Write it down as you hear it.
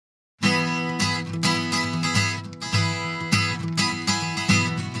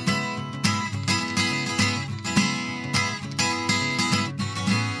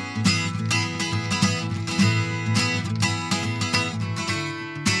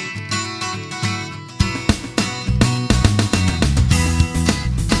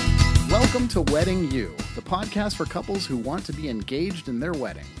to Wedding You, the podcast for couples who want to be engaged in their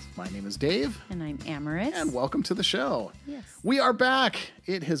weddings. My name is Dave. And I'm Amaris. And welcome to the show. Yes. We are back.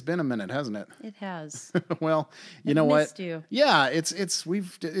 It has been a minute, hasn't it? It has. Well, you know what? Missed you. Yeah, it's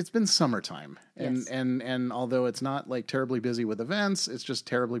been summertime. Yes. And although it's not like terribly busy with events, it's just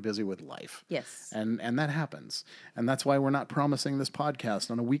terribly busy with life. Yes. And that happens. And that's why we're not promising this podcast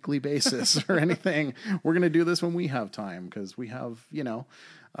on a weekly basis or anything. We're going to do this when we have time because we have,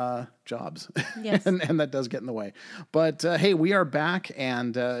 jobs. Yes. and that does get in the way. But hey, we are back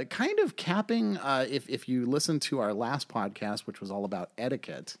and kind of capping, if you listen to our last podcast, which was all about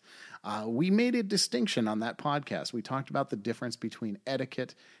etiquette, we made a distinction on that podcast. We talked about the difference between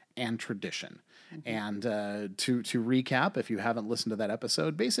etiquette and tradition. Mm-hmm. And to recap, if you haven't listened to that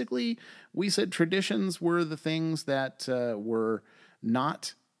episode, basically we said traditions were the things that were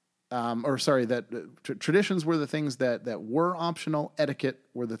not traditions were the things that were optional. Etiquette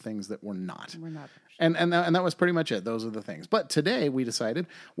were the things that were not. We're not. And that was pretty much it. Those are the things. But today we decided,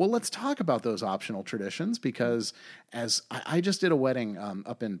 well, let's talk about those optional traditions because as I just did a wedding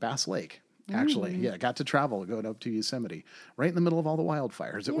up in Bass Lake. Actually, yeah, got to travel, going up to Yosemite, right in the middle of all the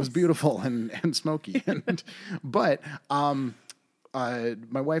wildfires. It was beautiful and smoky. But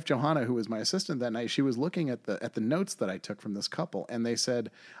my wife Johanna, who was my assistant that night, she was looking at the notes that I took from this couple, and they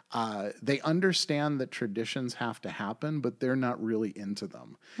said they understand that traditions have to happen, but they're not really into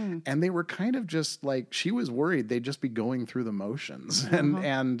them. And they were kind of just like, she was worried they'd just be going through the motions.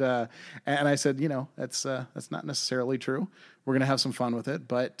 And I said, that's not necessarily true. We're going to have some fun with it,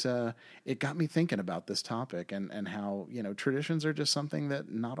 but it got me thinking about this topic and how traditions are just something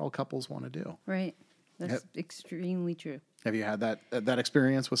that not all couples want to do. Right. That's extremely true. Have you had that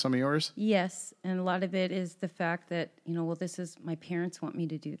experience with some of yours? Yes, and a lot of it is the fact that, this is, my parents want me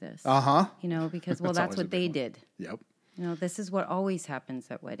to do this. Uh-huh. Because, that's what they did. Yep. This is what always happens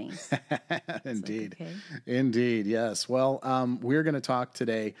at weddings. Indeed. Like, okay. Indeed, yes. Well, we're going to talk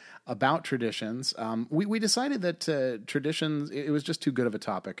today about traditions. We decided that traditions, it was just too good of a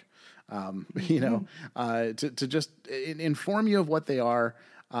topic, to just inform you of what they are,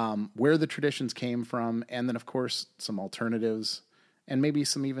 where the traditions came from, and then, of course, some alternatives and maybe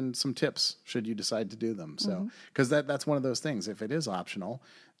some tips should you decide to do them. So, because that's one of those things. If it is optional,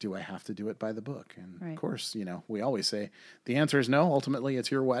 do I have to do it by the book? And of course, we always say the answer is no. Ultimately,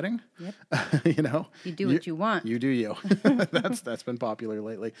 it's your wedding. Yep. You do what you want. You do you. That's been popular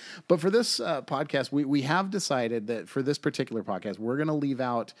lately. But for this podcast, we have decided that for this particular podcast, we're going to leave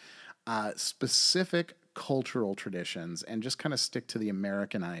out specific cultural traditions and just kind of stick to the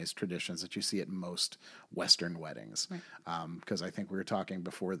Americanized traditions that you see at most Western weddings. Right. Because I think we were talking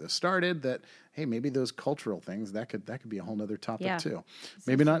before this started that, hey, maybe those cultural things that could be a whole nother topic too.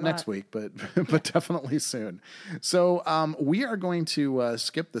 Maybe not next week, but definitely soon. So we are going to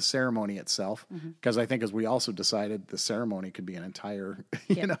skip the ceremony itself because I think, as we also decided, the ceremony could be an entire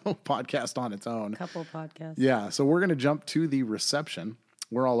podcast on its own. Couple podcasts. Yeah. So we're going to jump to the reception.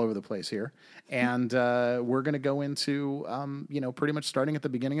 We're all over the place here. And we're going to go into, pretty much starting at the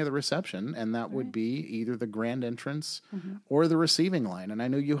beginning of the reception. And that would be either the grand entrance or the receiving line. And I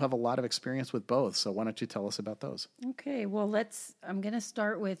know you have a lot of experience with both. So why don't you tell us about those? Okay. Well, I'm going to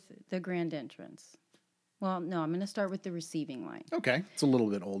start with the grand entrance. Well, no, I'm going to start with the receiving line. Okay. It's a little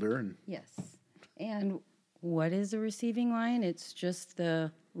bit older. Yes. And what is the receiving line? It's just the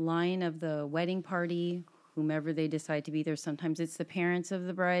line of the wedding party, whomever they decide to be there. Sometimes it's the parents of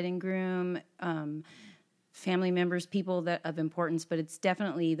the bride and groom, family members, people that of importance, but it's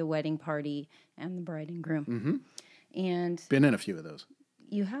definitely the wedding party and the bride and groom. Mm-hmm. And been in a few of those.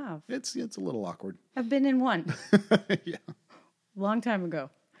 You have. It's a little awkward. I've been in one. Yeah. Long time ago.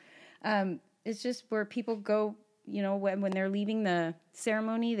 It's just where people go, when they're leaving the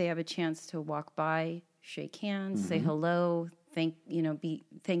ceremony, they have a chance to walk by, shake hands, say hello, thank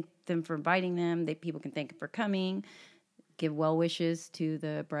them for inviting them. People can thank them for coming, give well wishes to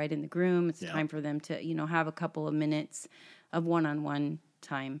the bride and the groom. It's time for them to, have a couple of minutes of one-on-one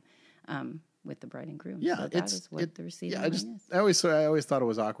time with the bride and groom. Yeah, so that is what the receiving line is. I always thought it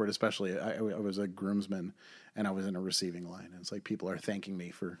was awkward, especially I was a groomsman and I was in a receiving line. And it's like people are thanking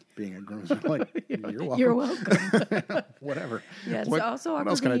me for being a groomsman. Like, you're welcome. You're welcome. Whatever. Yeah, it's also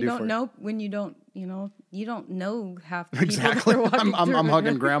awkward when you don't know, when you don't know half the people. Exactly. I'm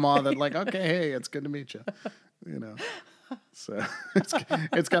hugging grandma that like, okay, hey, it's good to meet you. So it's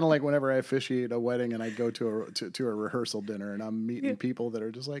kind of like whenever I officiate a wedding and I go to a rehearsal dinner and I'm meeting people that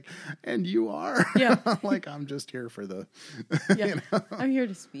are just like, and you are? Yeah. Like, I'm just here for the, I'm here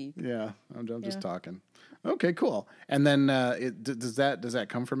to speak. Yeah. I'm just talking. Okay, cool. And then does that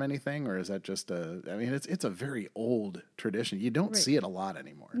come from anything, or is that just it's a very old tradition. You don't see it a lot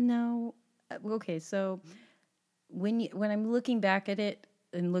anymore. No. Okay, so when I'm looking back at it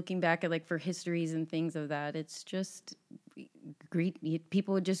and looking back at like for histories and things of that, it's just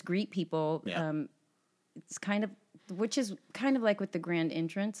people would just greet people. Yeah. It's kind of, which is kind of like with the grand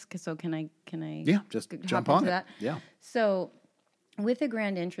entrance. So can I? Yeah, just hop jump on into it. that? Yeah. So with the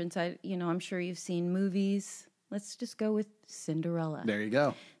grand entrance, I'm sure you've seen movies. Let's just go with Cinderella. There you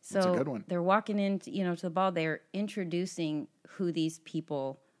go. That's a good one. They're walking in, to the ball. They're introducing who these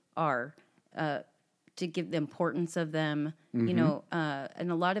people are, to give the importance of them. And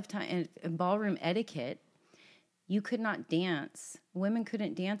a lot of time in ballroom etiquette, you could not dance. Women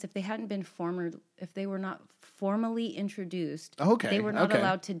couldn't dance if they hadn't been if they were not formally introduced. Okay. They were not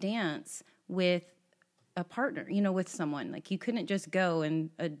allowed to dance with a partner, with someone. Like you couldn't just go and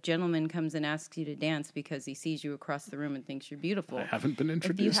a gentleman comes and asks you to dance because he sees you across the room and thinks you're beautiful. I haven't been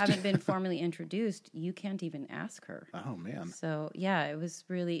introduced. If you haven't been formally introduced, you can't even ask her. Oh man. So yeah, it was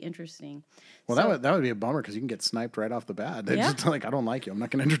really interesting. Well, that would be a bummer because you can get sniped right off the bat. They're Yeah. just like, I don't like you. I'm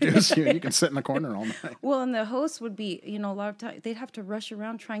not going to introduce you. You can sit in the corner all night. Well, and the host would be, a lot of times they'd have to rush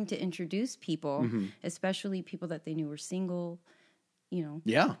around trying to introduce people, especially people that they knew were single,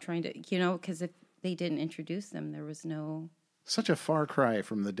 Yeah. trying to, because if they didn't introduce them, there was no. Such a far cry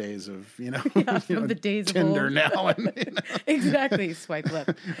from the days of, From the days of Tinder old. now. And, Exactly. Swipe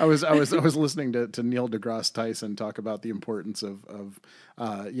left. I was listening to Neil deGrasse Tyson talk about the importance of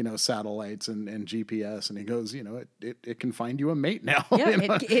satellites and GPS, and he goes, it can find you a mate now. Yeah,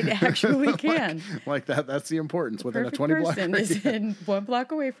 it actually can. Like that. That's the importance within a Perfect 20 block person radius. is in 1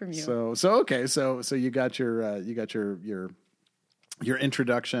 block away from you. So okay. So you got your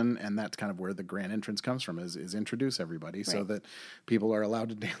introduction, and that's kind of where the grand entrance comes from, is introduce everybody so that people are allowed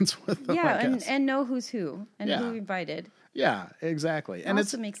to dance with them. Yeah, and know who's who and Yeah. who invited. Yeah, exactly. And it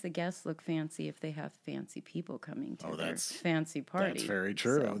also makes the guests look fancy if they have fancy people coming to their fancy party. That's very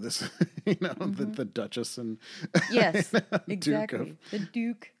true. So. This, the Duchess and yes, exactly. The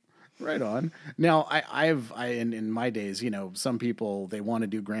Duke. Right on. Now, I've in my days, some people, they want to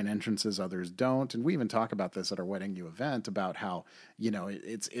do grand entrances, others don't, and we even talk about this at our Wedding You event about how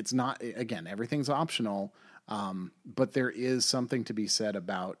it's not, again, everything's optional, but there is something to be said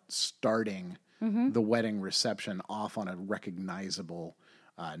about starting the wedding reception off on a recognizable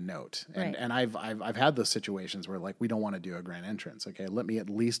note. And I've had those situations where like we don't want to do a grand entrance. Okay, let me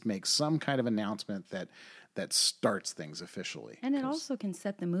at least make some kind of announcement that starts things officially. And it also can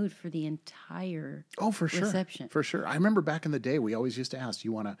set the mood for the entire for sure. reception. For sure. I remember back in the day, we always used to ask, do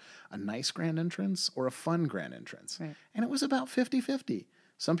you want a nice grand entrance or a fun grand entrance? Right. And it was about 50-50.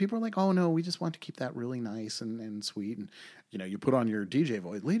 Some people are like, oh, no, we just want to keep that really nice and sweet. And, you put on your DJ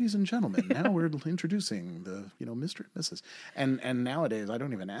voice, ladies and gentlemen, now we're introducing the, Mr. and Mrs. And nowadays, I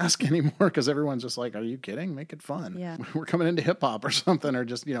don't even ask anymore because everyone's just like, are you kidding? Make it fun. Yeah. We're coming into hip hop or something, or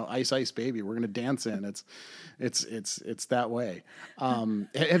just, Ice Ice Baby. We're going to dance in. It's that way.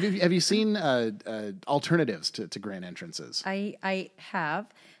 Have you seen alternatives to grand entrances? I have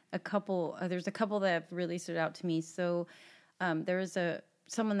a couple. There's a couple that have really stood out to me. So there was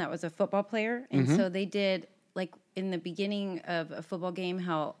someone that was a football player, and so they did like in the beginning of a football game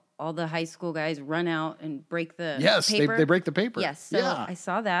how all the high school guys run out and break the paper. They break the paper. Yes, so I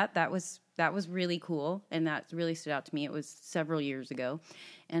saw that. That was really cool, and that really stood out to me. It was several years ago.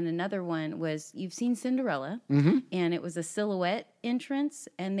 And another one was, you've seen Cinderella, and it was a silhouette entrance,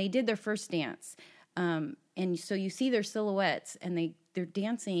 and they did their first dance. And so you see their silhouettes, and they're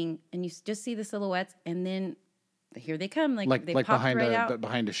dancing, and you just see the silhouettes, and then here they come, like they popped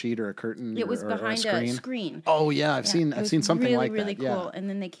behind a sheet or a curtain. It was behind a screen. Oh yeah, I've seen something really, like that. Really cool. Yeah. And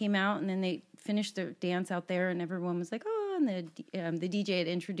then they came out, and then they finished their dance out there, and everyone was like, "Oh!" And the DJ had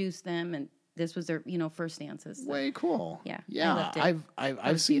introduced them, and this was their first dances. So. Way cool. Yeah, yeah. I loved it.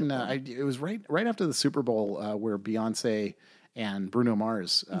 I've seen. It was right after the Super Bowl where Beyonce and Bruno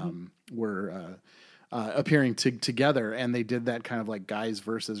Mars were. Appearing together, and they did that kind of like guys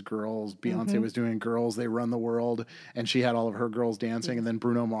versus girls. Beyonce was doing Girls, They Run the World, and she had all of her girls dancing, and then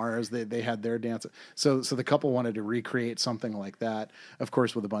Bruno Mars, they had their dance. So the couple wanted to recreate something like that, of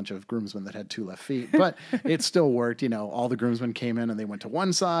course, with a bunch of groomsmen that had 2 left feet, but it still worked. All the groomsmen came in and they went to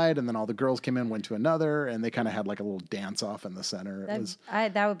one side, and then all the girls came in, went to another, and they kind of had like a little dance off in the center.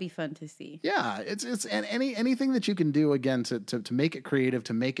 That would be fun to see. Yeah, it's and anything that you can do again to make it creative,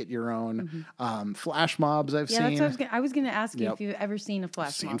 to make it your own. flash mobs I've Yeah, seen. that's what I was going to ask you Yep. if you've ever seen a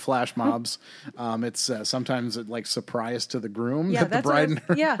flash Seen mob. flash mobs. It's sometimes like surprise to the groom Yeah, that the bride and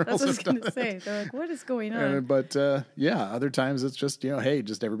her that's what I girls was have going to done. say. They're like, what is going on? But other times it's just hey,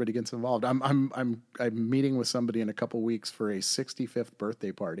 just everybody gets involved. I'm meeting with somebody in a couple weeks for a 65th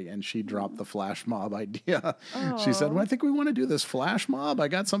birthday party, and she dropped the flash mob idea. She said, "Well, I think we want to do this flash mob. I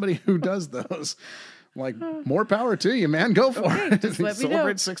got somebody who does those." Like, more power to you, man. Go for it. just let me know.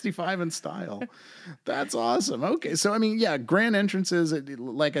 Celebrate 65 in style. That's awesome. Okay. So, I mean, yeah, grand entrances,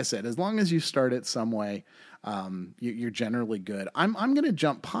 like I said, as long as you start it some way, you're generally good. I'm going to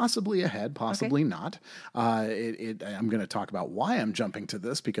jump possibly ahead, possibly not. I'm going to talk about why I'm jumping to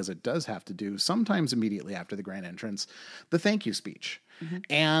this, because it does have to do sometimes immediately after the grand entrance, the thank you speech.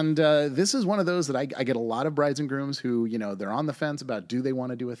 And this is one of those that I get a lot of brides and grooms who, they're on the fence about, do they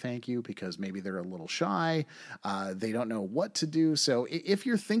want to do a thank you because maybe they're a little shy. They don't know what to do. So if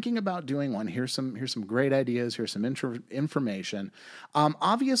you're thinking about doing one, here's some great ideas. Here's some information.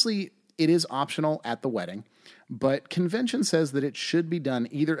 Obviously, it is optional at the wedding, but convention says that it should be done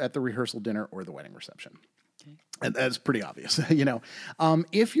either at the rehearsal dinner or the wedding reception. Okay. And that's pretty obvious.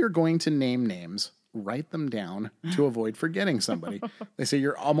 If you're going to name names, write them down to avoid forgetting somebody. They say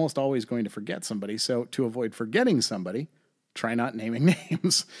you're almost always going to forget somebody. So to avoid forgetting somebody, try not naming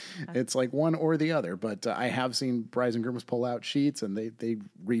names. It's like one or the other. But I have seen brides and grooms pull out sheets and they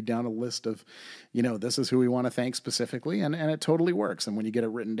read down a list of, this is who we want to thank specifically. And it totally works. And when you get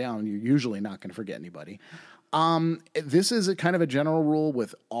it written down, you're usually not going to forget anybody. This is a kind of a general rule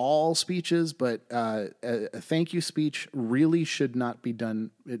with all speeches, but a thank you speech really should not be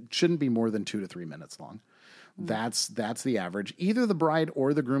done. It shouldn't be more than 2 to 3 minutes long. That's the average. Either the bride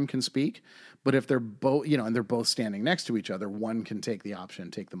or the groom can speak, but if they're both, and they're both standing next to each other, one can take the option,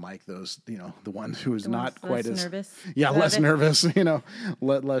 take the mic. Those, the one who is not quite as nervous. Yeah, less nervous,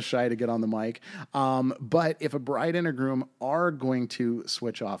 less shy to get on the mic. But if a bride and a groom are going to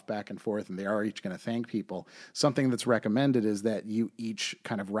switch off back and forth and they are each going to thank people, something that's recommended is that you each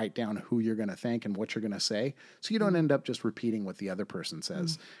kind of write down who you're going to thank and what you're going to say, so you don't end up just repeating what the other person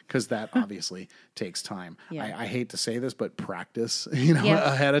says, because that obviously takes time. Yeah. I hate to say this, but practice,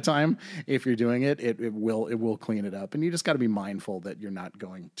 ahead of time. If you're doing it, it will clean it up. And you just got to be mindful that you're not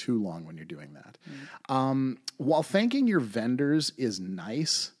going too long when you're doing that. While thanking your vendors is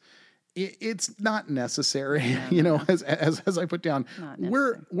nice, it's not necessary. As I put down,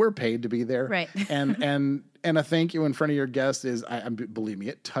 we're paid to be there, right? And a thank you in front of your guest is, believe me,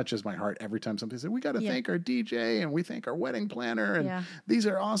 it touches my heart every time somebody says, we got to thank our DJ and we thank our wedding planner and these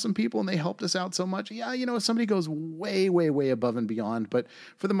are awesome people and they helped us out so much. Yeah, if somebody goes way, way, way above and beyond, but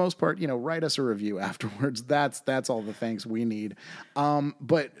for the most part, write us a review afterwards. That's all the thanks we need.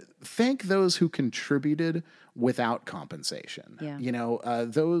 But thank those who contributed without compensation. Yeah.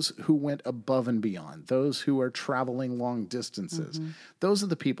 Those who went above and beyond, those who are traveling long distances. Those are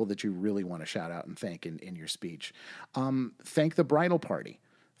the people that you really want to shout out and thank in your speech. Thank the bridal party.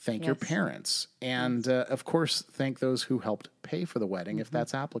 Thank your parents. And, of course, thank those who helped pay for the wedding, if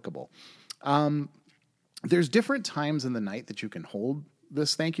that's applicable. There's different times in the night that you can hold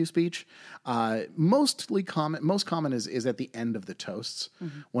this thank you speech. Most common is at the end of the toasts.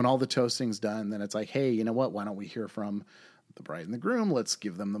 When all the toasting's done, then it's like, hey, you know what? Why don't we hear from the bride and the groom? Let's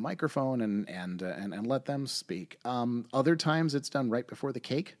give them the microphone and let them speak. Other times it's done right before the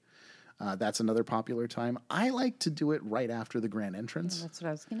cake. That's another popular time. I like to do it right after the grand entrance. Yeah, that's what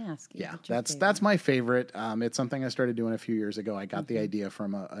I was going to ask you. Yeah, that's my favorite. It's something I started doing a few years ago. I got the idea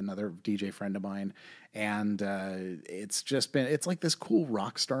from another DJ friend of mine, and it's like this cool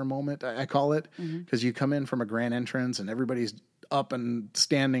rock star moment, I call it, because you come in from a grand entrance and everybody's up and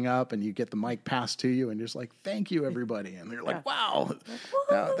standing up and you get the mic passed to you and you're just like, thank you, everybody. And they're like, wow,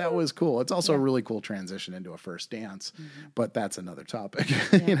 that was cool. It's also a really cool transition into a first dance, but that's another topic.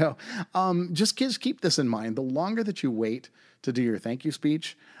 Just keep this in mind. The longer that you wait to do your thank you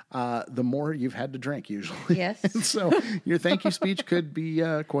speech, the more you've had to drink usually. Yes. And so your thank you speech could be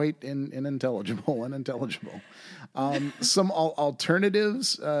quite unintelligible. Some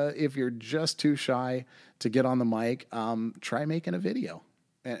alternatives, if you're just too shy to get on the mic, try making a video.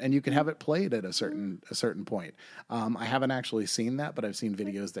 And you can have it played at a certain point. I haven't actually seen that, but I've seen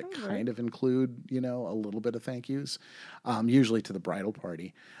videos that kind of include, a little bit of thank yous, usually to the bridal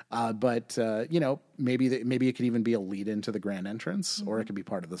party. But maybe it could even be a lead into the grand entrance, or it could be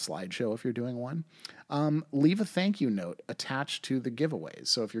part of the slideshow if you're doing one. Leave a thank you note attached to the giveaways.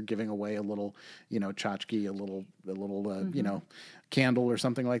 So if you're giving away a little, tchotchke, a little candle or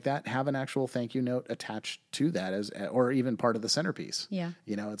something like that, have an actual thank you note attached to that or even part of the centerpiece. Yeah.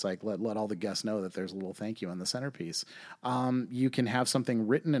 It's like let all the guests know that there's a little thank you on the centerpiece. You can have something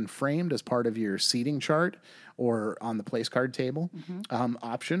written and framed as part of your seating chart or on the place card table.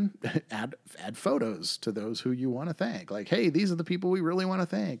 Option, add photos to those who you want to thank. Like, hey, these are the people we really want to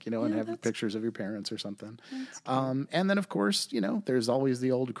thank, and have pictures of your parents or something. And then, of course, there's always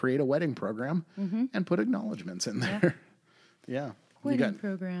the old create a wedding program and put acknowledgments in there. Yeah. Wedding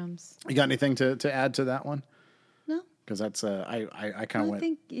programs. You got anything to add to that one? No. Because that's I kind of went. I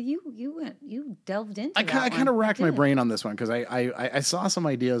think you delved into. I kind of racked my brain on this one because I saw some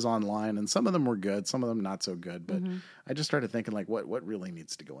ideas online and some of them were good, some of them not so good. But I just started thinking like what really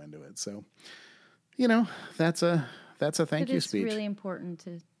needs to go into it. So, that's a thank you speech. It's really important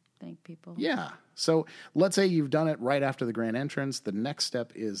to thank people. Yeah. So let's say you've done it right after the grand entrance. The next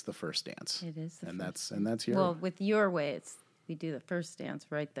step is the first dance. It is, that's your. Well, with your way, we do the first dance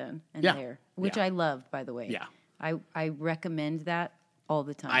right then and there, which I love, by the way. Yeah. I recommend that all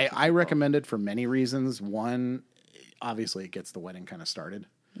the time. I recommend it for many reasons. One, obviously, it gets the wedding kind of started.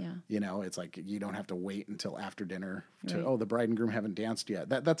 Yeah. It's like you don't have to wait until after dinner to, the bride and groom haven't danced yet.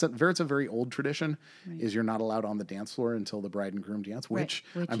 It's a very old tradition is you're not allowed on the dance floor until the bride and groom dance, which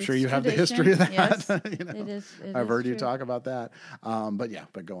I'm sure you have the history of that. Yes, it is. I've heard you talk about that.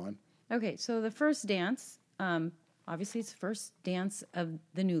 But go on. Okay. So the first dance, obviously it's the first dance of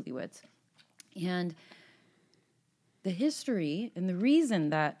the newlyweds. And the history and the reason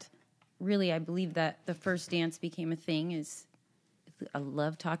that really I believe that the first dance became a thing is I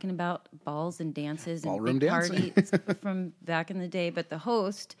love talking about balls and dances and ballroom big dancing. parties from back in the day. But the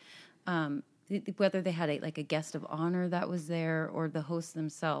host, whether they had a guest of honor that was there or the hosts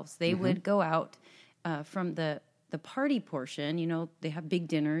themselves, they would go out from the party portion. They have big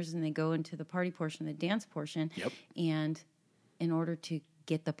dinners and they go into the party portion, the dance portion. Yep. And in order to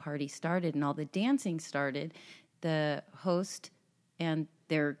get the party started and all the dancing started, the host and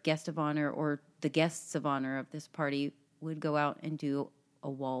their guest of honor or the guests of honor of this party would go out and do a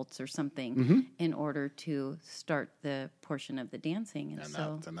waltz or something in order to start the portion of the dancing.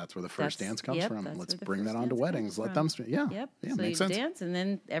 And that's where the first dance comes from. Let's bring that on to weddings. Let them, Yep. Yeah, So makes you sense. dance, and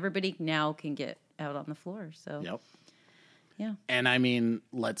then everybody now can get out on the floor. So. Yep. Yeah. And I mean,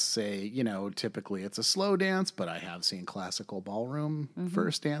 let's say, typically it's a slow dance, but I have seen classical ballroom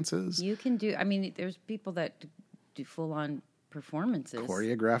first dances. You can do, there's people that do full on performances.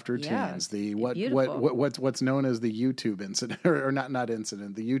 Choreographed routines. Beautiful. What's known as the YouTube incident, or not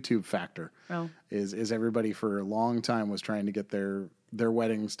incident, the YouTube factor. Oh. Is everybody for a long time was trying to get their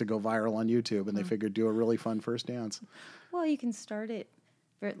weddings to go viral on YouTube, and they figured do a really fun first dance. Well, you can start it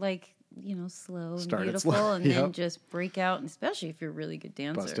slow and Start it beautiful, slow. and then just break out, and especially if you're a really good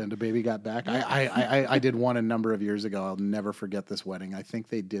dancer. Bust into Baby Got Back. I did one a number of years ago. I'll never forget this wedding. I think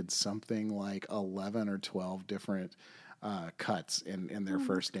they did something like 11 or 12 different cuts in their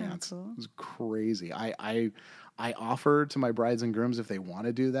first dance. Cool. It was crazy. I offer to my brides and grooms if they want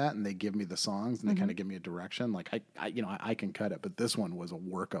to do that, and they give me the songs and they kind of give me a direction. Like I can cut it, but this one was a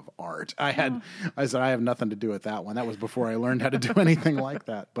work of art. I said I have nothing to do with that one. That was before I learned how to do anything like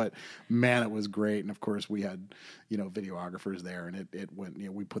that. But man, it was great. And of course we had videographers there, and it went.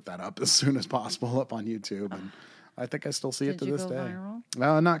 We put that up as soon as possible up on YouTube, and I think I still see it to this day.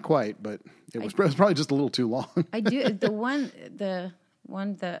 Viral? Not quite, but it was probably just a little too long. I do. The one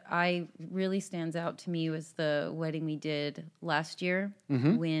that I really stands out to me was the wedding we did last year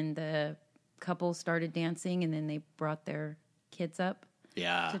when the couple started dancing and then they brought their kids up.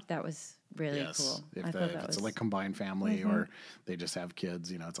 Yeah. That was really cool. If it's like combined family or they just have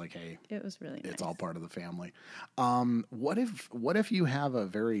kids, it's like, hey, it was really nice. It's all part of the family. What if you have a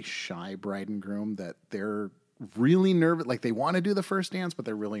very shy bride and groom that they're really nervous, like they want to do the first dance, but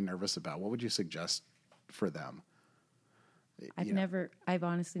they're really nervous about? What would you suggest for them? I've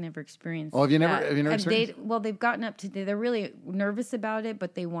honestly never experienced. Oh, have you never that. experienced? They've gotten up to. They're really nervous about it,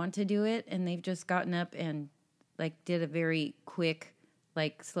 but they want to do it, and they've just gotten up and did a very quick,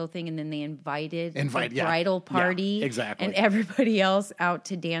 slow thing, and then they invited the bridal party, exactly, and everybody else out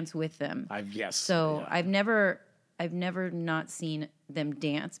to dance with them. I've never not seen them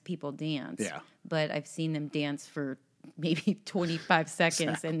dance. People dance, but I've seen them dance for maybe 25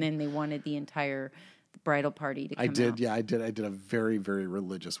 seconds, and then they wanted the entire bridal party to come out. I did a very, very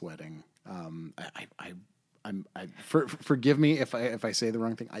religious wedding. Forgive me if I say the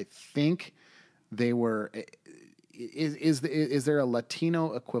wrong thing. I think they were. Is there a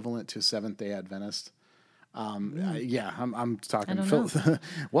Latino equivalent to Seventh Day Adventist? I'm talking. I don't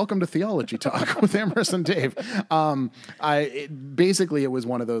Welcome to Theology Talk with Amaris and Dave. Basically, it was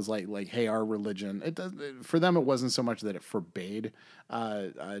one of those like, hey, our religion. For them, it wasn't so much that it forbade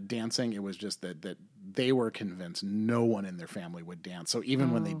dancing. It was just that they were convinced no one in their family would dance. So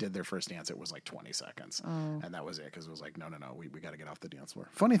even when they did their first dance, it was like 20 seconds, and that was it. Because it was like, no, we got to get off the dance floor.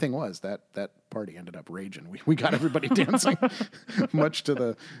 Funny thing was that party ended up raging. We got everybody dancing, much to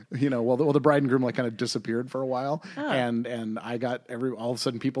the the bride and groom like kind of disappeared for a while, and I got all of a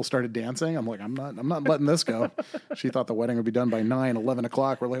sudden people started dancing. I'm like, I'm not letting this go. She thought the wedding would be done by 9, 11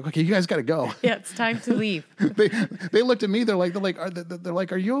 o'clock. We're like, okay, you guys got to go. Yeah, it's time to leave. They looked at me. They're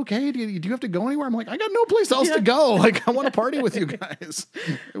like, are you okay? Do you have to go anywhere? I'm like, I got no place else to go. Like, I want to party with you guys.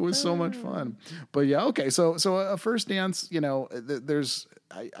 It was so much fun. But yeah, okay. So a first dance, there's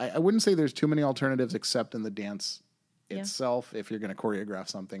I wouldn't say there's too many alternatives except in the dance itself. If you're going to choreograph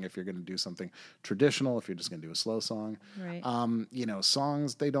something, if you're going to do something traditional, if you're just going to do a slow song, right.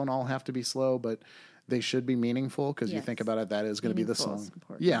 Songs, they don't all have to be slow, but they should be meaningful because you think about it, that is going to be the song.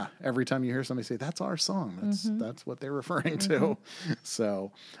 Yeah. Every time you hear somebody say, that's our song, that's what they're referring to.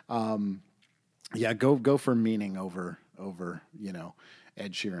 So, go for meaning over,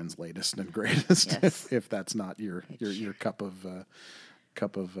 Ed Sheeran's latest and greatest, if that's not your cup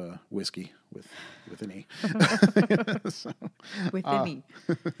of whiskey with an E. With an E.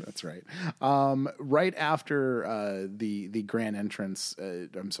 That's right. Right after the grand entrance,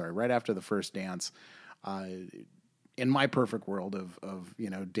 right after the first dance, in my perfect world of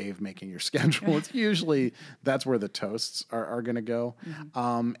Dave making your schedule, it's usually that's where the toasts are going to go.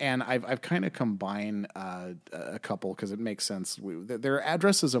 And I've kind of combined a couple because it makes sense. There are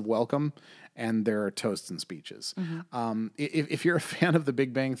addresses of welcome and there are toasts and speeches. If you're a fan of The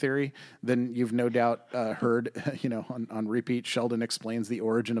Big Bang Theory, then you've no doubt heard, on repeat, Sheldon explains the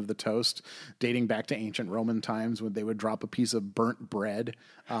origin of the toast, dating back to ancient Roman times when they would drop a piece of burnt bread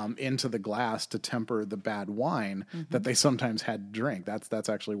into the glass to temper the bad wine that they sometimes had to drink. That's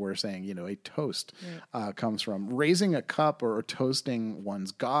actually where saying, a toast comes from. Raising a cup or toasting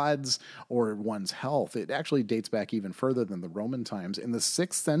one's gods or one's health, it actually dates back even further than the Roman times. In the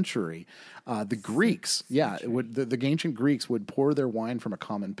 6th century, the Greeks, the ancient Greeks would pour their wine from a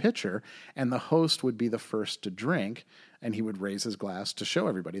common pitcher, and the host would be the first to drink, and he would raise his glass to show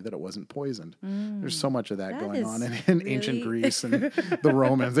everybody that it wasn't poisoned. There's so much of that going on in ancient Greece and the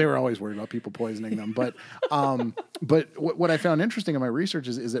Romans. They were always worried about people poisoning them. But what I found interesting in my research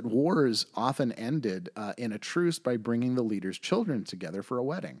is that wars often ended in a truce by bringing the leader's children together for a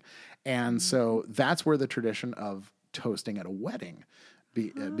wedding. And so that's where the tradition of toasting at a wedding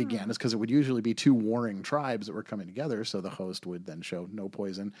began, is because it would usually be 2 warring tribes that were coming together. So the host would then show no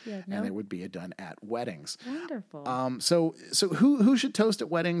poison, and it would be done at weddings. Wonderful. So who should toast at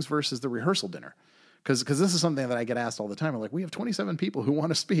weddings versus the rehearsal dinner? Because this is something that I get asked all the time. I'm like, we have 27 people who want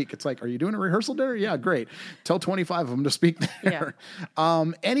to speak. It's like, are you doing a rehearsal dinner? Yeah, great. Tell 25 of them to speak there.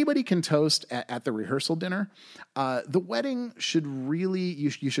 Anybody can toast at the rehearsal dinner. The wedding should really,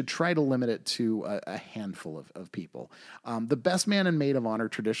 you should try to limit it to a handful of people. The best man and maid of honor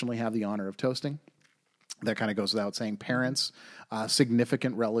traditionally have the honor of toasting. That kind of goes without saying. Parents,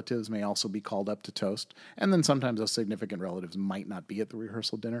 significant relatives may also be called up to toast. And then sometimes those significant relatives might not be at the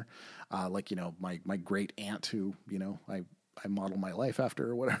rehearsal dinner. My great aunt who, I model my life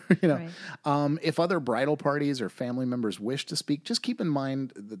after or whatever, Right. If other bridal parties or family members wish to speak, just keep in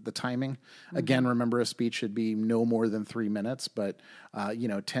mind the timing. Again, remember a speech should be no more than 3 minutes, but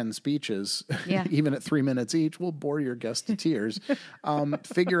 10 speeches, even at 3 minutes each, will bore your guests to tears.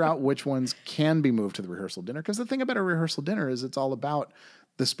 Figure out which ones can be moved to the rehearsal dinner. Because the thing about a rehearsal dinner is it's all about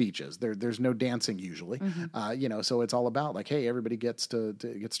the speeches. There's no dancing usually, so it's all about like, hey, everybody gets to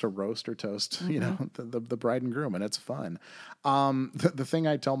roast or toast, the bride and groom, and it's fun. The thing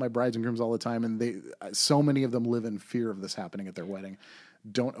I tell my brides and grooms all the time, and so many of them live in fear of this happening at their wedding.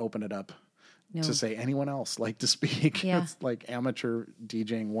 Don't open it up to say anyone else like to speak. It's like amateur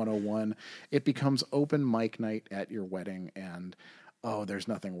DJing 101. It becomes open mic night at your wedding, and there's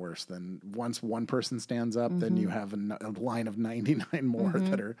nothing worse than once one person stands up, then you have a line of 99 more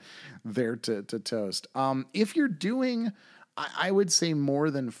that are there to toast. If you're doing, I would say more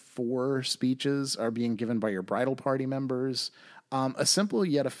than 4 speeches are being given by your bridal party members. A simple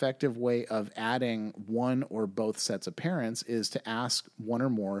yet effective way of adding one or both sets of parents is to ask one or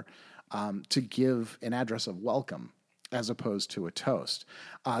more to give an address of welcome. as opposed to a toast.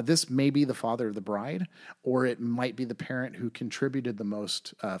 This may be the father of the bride, or it might be the parent who contributed the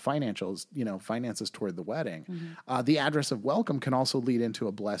most finances toward the wedding. The address of welcome can also lead into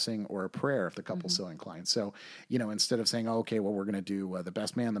a blessing or a prayer if the couple's so inclined. So, instead of saying, okay, well, we're going to do the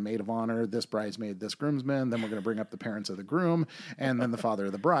best man, the maid of honor, this bridesmaid, this groomsman, then we're going to bring up the parents of the groom, and then the father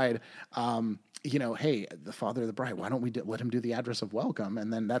of the bride. Hey, the father of the bride, why don't we let him do the address of welcome?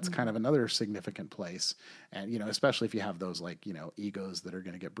 And then that's kind of another significant place. And, especially if you have those egos that are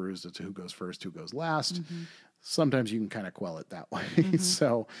going to get bruised as to who goes first, who goes last. Sometimes you can kind of quell it that way.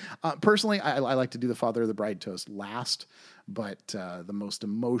 So personally, I like to do the father of the bride toast last, but the most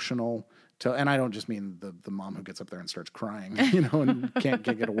emotional and I don't just mean the mom who gets up there and starts crying, and can't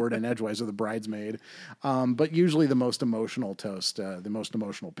get a word in edgewise, or the bridesmaid. But usually the most emotional toast, the most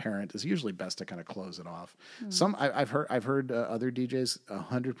emotional parent is usually best to kind of close it off. I've heard other DJs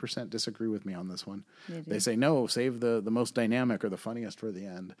 100% disagree with me on this one. They say, no, save the most dynamic or the funniest for the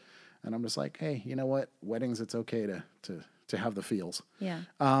end. And I'm just like, hey, you know what? Weddings, it's okay to have the feels. Yeah.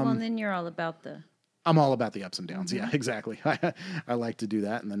 And then you're all about I'm all about the ups and downs. Yeah, exactly. I like to do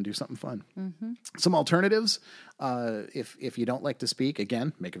that and then do something fun. Some alternatives. If you don't like to speak,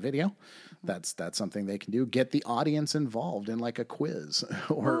 again, make a video. That's something they can do. Get the audience involved in like a quiz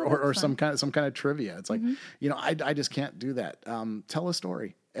or some kind of trivia. It's like, I just can't do that. Tell a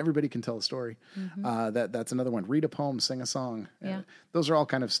story. Everybody can tell a story. That's another one. Read a poem, sing a song. Yeah. Those are all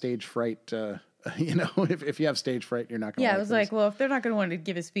kind of stage fright. If you have stage fright, you're not going to. Yeah, I was like, well, if they're not going to want to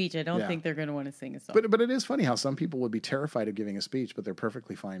give a speech, I don't think they're going to want to sing a song. But it is funny how some people would be terrified of giving a speech, but they're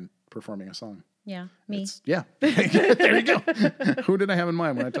perfectly fine performing a song. Yeah, me. Yeah, there you go. Who did I have in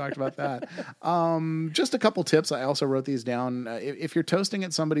mind when I talked about that? Just a couple tips. I also wrote these down. If you're toasting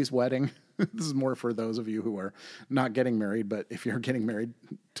at somebody's wedding, this is more for those of you who are not getting married, but if you're getting married,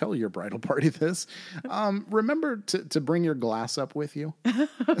 tell your bridal party this. Remember to bring your glass up with you.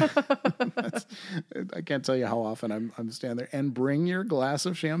 I can't tell you how often I'm standing there, and bring your glass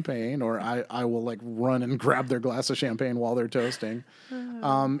of champagne, or I will like run and grab their glass of champagne while they're toasting.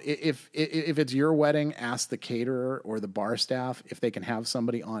 If it's your wedding, ask the caterer or the bar staff if they can have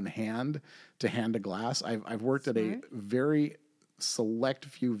somebody on hand to hand a glass. I've worked at a very select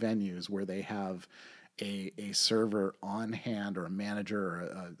few venues where they have a server on hand, or a manager,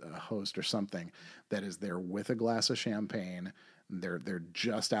 or a host or something that is there with a glass of champagne. They're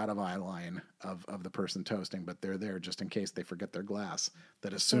just out of eye line of the person toasting, but they're there just in case they forget their glass.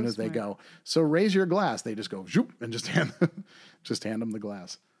 That as soon as they go, so raise your glass, they just go zoop and just hand them the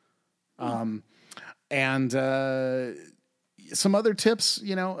glass. And some other tips,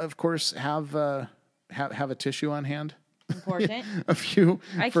 of course, have a tissue on hand. Important. A few.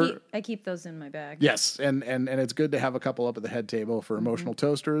 I keep those in my bag. Yes, and it's good to have a couple up at the head table for emotional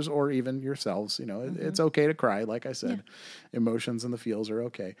toasters, or even yourselves. It's okay to cry. Like I said, emotions and the feels are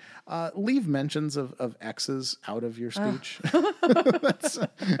okay. Leave mentions of exes out of your speech. That's,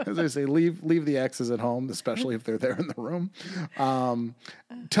 as I say, leave the exes at home, especially if they're there in the room.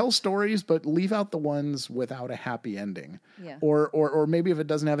 Tell stories, but leave out the ones without a happy ending. Yeah. Or maybe if it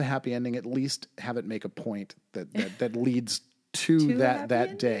doesn't have a happy ending, at least have it make a point that leads to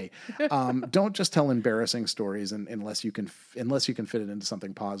that day. Don't just tell embarrassing stories unless you can fit it into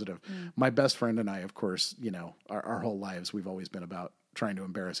something positive. My best friend and I, of course, our whole lives, we've always been about trying to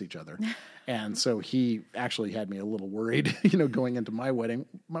embarrass each other. And so he actually had me a little worried, going into my wedding.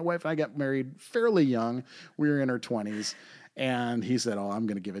 My wife and I got married fairly young. We were in our 20s. And he said, "Oh, I'm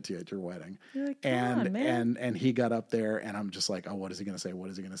going to give it to you at your wedding." You're like, Come on, man. And he got up there, and I'm just like, "Oh, what is he going to say? What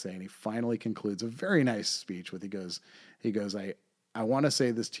is he going to say?" And he finally concludes a very nice speech with, he goes, I want to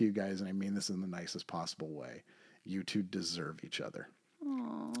say this to you guys, and I mean this in the nicest possible way. You two deserve each other."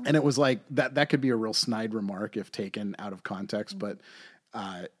 Aww. And it was like that could be a real snide remark if taken out of context, but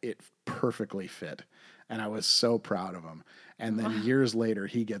it perfectly fit. And I was so proud of him. And then years later,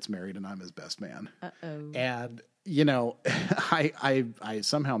 he gets married, and I'm his best man. Uh-oh. And I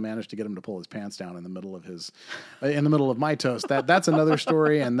somehow managed to get him to pull his pants down in the middle of my toast. That's another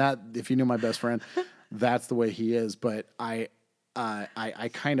story. And that, if you knew my best friend, that's the way he is. But I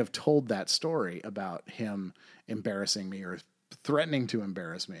kind of told that story about him embarrassing me, or threatening to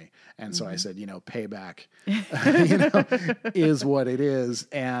embarrass me. And so I said, payback, is what it is.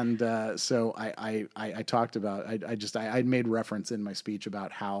 And so I talked about, I made reference in my speech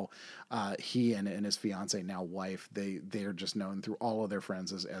about how he and his fiance, now wife, they're just known through all of their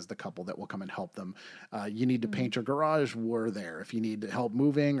friends as the couple that will come and help them. You need to paint your garage, we're there. If you need help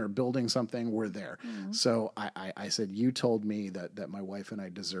moving or building something, we're there. So I said, you told me that my wife and I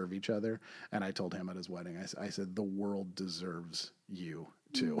deserve each other. And I told him at his wedding, I said, the world deserves you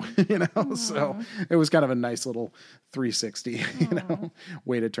too, so it was kind of a nice little 360,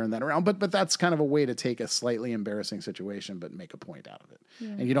 way to turn that around. But that's kind of a way to take a slightly embarrassing situation, but make a point out of it. Yeah.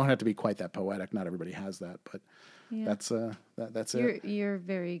 And you don't have to be quite that poetic. Not everybody has that, but that's it. You're a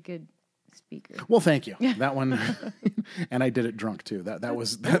very good speaker. Well, thank you. That one, and I did it drunk too. That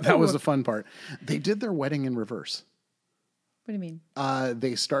was the fun part. They did their wedding in reverse. What do you mean?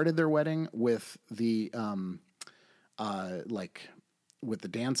 They started their wedding with the with the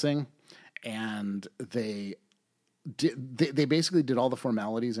dancing, and they basically did all the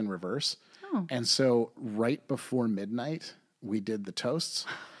formalities in reverse. Oh. And so right before midnight, we did the toasts,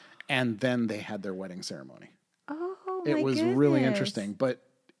 and then they had their wedding ceremony. Oh, it was really interesting, but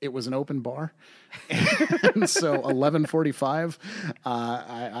it was an open bar. And so 11:45,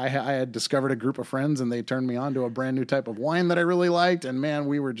 I had discovered a group of friends, and they turned me on to a brand new type of wine that I really liked. And man,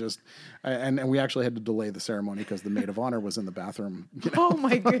 we were just, and we actually had to delay the ceremony because the maid of honor was in the bathroom. Oh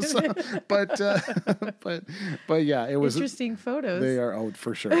my goodness. So, but yeah, it was interesting photos. They are,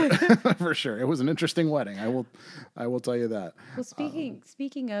 for sure. For sure. It was an interesting wedding. I will tell you that. Well,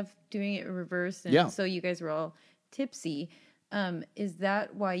 speaking of doing it in reverse, and so you guys were all tipsy. Is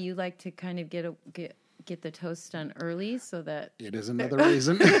that why you like to kind of get the toast done early so that it is another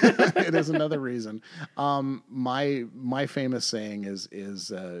reason? It is another reason. My famous saying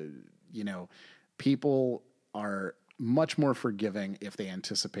is people are much more forgiving if they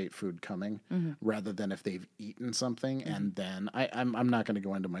anticipate food coming rather than if they've eaten something. And then I'm not going to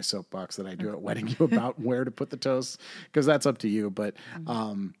go into my soapbox that I do at wedding you about where to put the toast, because that's up to you. But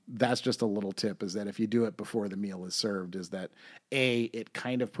that's just a little tip, is that if you do it before the meal is served, is that it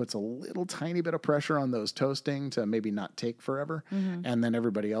kind of puts a little tiny bit of pressure on those toasting to maybe not take forever. And then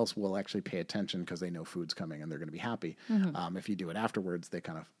everybody else will actually pay attention because they know food's coming and they're going to be happy. If you do it afterwards, they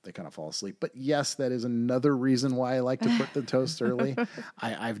kind of fall asleep. But yes, that is another reason why I like to put the toast early.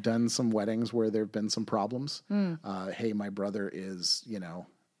 I've done some weddings where there have been some problems. Hey, my brother is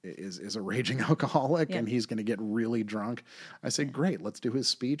a raging alcoholic and he's going to get really drunk. I say, great, let's do his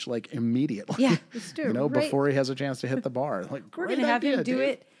speech like immediately. Yeah, let's do it. Before he has a chance to hit the bar. Like, we're going to have him do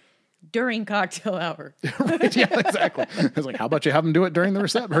it during cocktail hour. Right? Yeah, exactly. I was like, how about you have him do it during the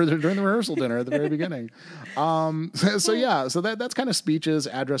during the rehearsal dinner at the very beginning? So that's kind of speeches,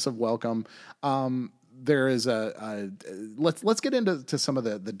 address of welcome. There is let's get into some of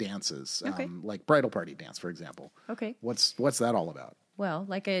the dances, okay. Like bridal party dance, for example. Okay. What's that all about? Well,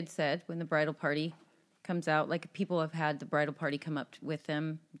 like I had said, when the bridal party comes out, like people have had the bridal party come up with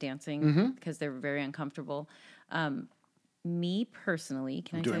them dancing because they're very uncomfortable. Me personally,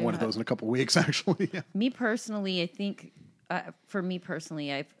 I'm doing one of those in a couple of weeks, actually. Yeah. Me personally, I think for me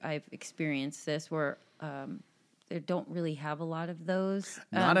personally, I've experienced this where they don't really have a lot of those.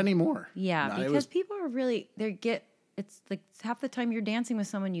 Not anymore. Yeah, because people are really it's like half the time you're dancing with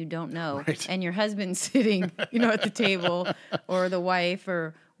someone you don't know, right. And your husband's sitting, at the table, or the wife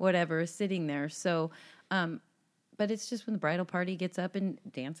or whatever is sitting there. So, but it's just when the bridal party gets up and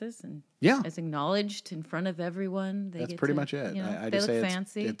dances and is acknowledged in front of everyone. That's pretty much it. I they just look say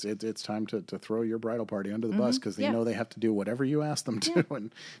fancy. It's time to throw your bridal party under the bus, because they know they have to do whatever you ask them to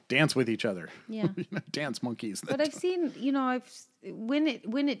and dance with each other. Yeah, dance monkeys. But I've seen, when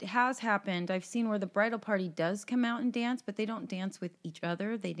it has happened, I've seen where the bridal party does come out and dance, but they don't dance with each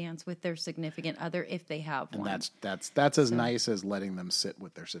other. They dance with their significant other if they have one. And that's as nice as letting them sit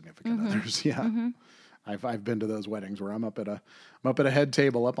with their significant others. Yeah. Mm-hmm. I've been to those weddings where I'm up at a head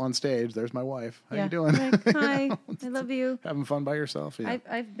table up on stage. There's my wife. How you doing? Like, hi, I love you. Having fun by yourself. Yeah.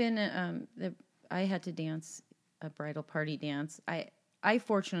 I've been. I had to dance a bridal party dance. I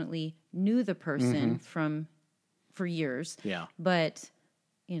fortunately knew the person for years. Yeah. But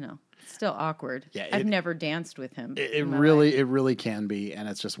it's still awkward. Yeah, I've never danced with him. It really can be, and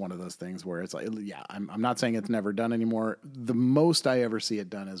it's just one of those things where it's like, I'm not saying it's never done anymore. The most I ever see it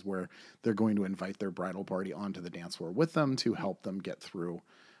done is where they're going to invite their bridal party onto the dance floor with them to help them get through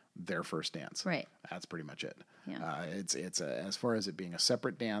their first dance. Right. That's pretty much it. Yeah. It's as far as it being a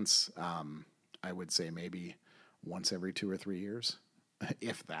separate dance, I would say maybe once every 2 or 3 years,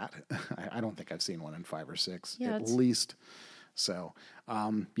 if that. I don't think I've seen one in 5 or 6 at least. So,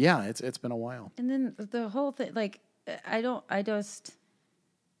 it's been a while. And then the whole thing, like,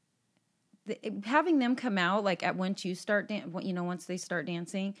 having them come out, like, once you start, once they start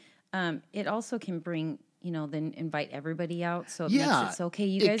dancing, it also can bring, then invite everybody out. So it makes it okay.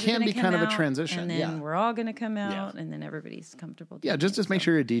 You guys are going to come out. It can be kind of a transition. And then we're all going to come out, and then everybody's comfortable. Yeah, just make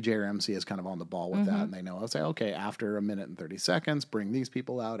sure your DJ or MC is kind of on the ball with that, and they know. I'll say, okay, after 1 minute and 30 seconds, bring these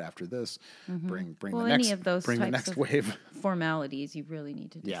people out. After this, bring the next. Any of those bring the types next of wave. Formalities, you really need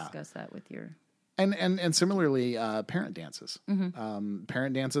to discuss that with your. And similarly, parent dances.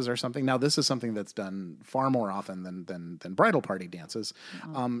 Parent dances are something. Now, this is something that's done far more often than bridal party dances.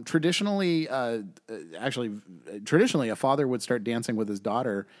 Traditionally, a father would start dancing with his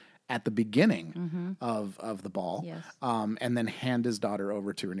daughter at the beginning of the ball, Yes. and then hand his daughter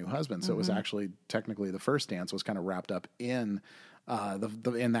over to her new husband. So it was actually technically the first dance was kind of wrapped up in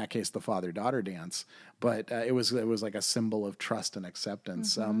in that case the father-daughter dance, but it was like a symbol of trust and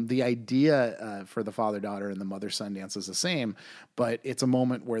acceptance. The idea for the father-daughter and the mother-son dance is the same, but it's a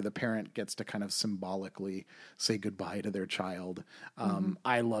moment where the parent gets to kind of symbolically say goodbye to their child.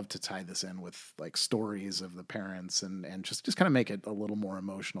 I love to tie this in with like stories of the parents and just kind of make it a little more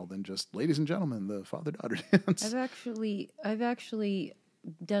emotional than just ladies and gentlemen, the father-daughter dance. I've actually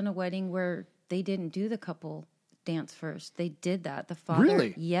done a wedding where they didn't do the couple dance first. They did that. The father.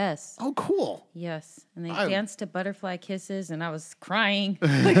 Really? Yes. Oh, cool. Yes. And they danced to Butterfly Kisses, and I was crying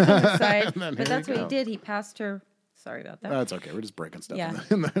like on the side. But that's what he did. He passed her. Sorry about that. That's okay. We're just breaking stuff Yeah.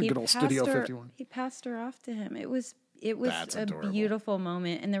 in the good old Studio 51. He passed her off to him. It was That's a adorable. beautiful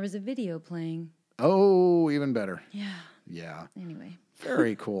moment, and there was a video playing. Oh, even better. Yeah. Yeah. Anyway.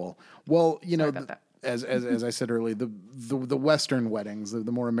 Very cool. Well, about that. as I said earlier, the Western weddings,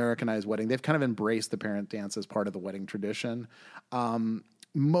 the more Americanized wedding, they've kind of embraced the parent dance as part of the wedding tradition.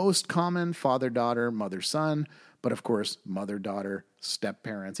 Most common father-daughter, mother-son, but of course mother-daughter,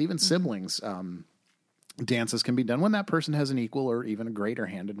 step-parents, even siblings. Dances can be done when that person has an equal or even a greater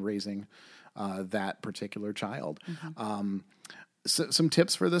hand in raising that particular child. So, some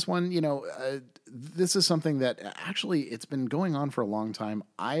tips for this one, this is something that actually it's been going on for a long time.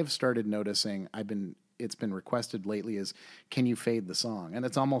 I've started noticing it's been requested lately is, can you fade the song? And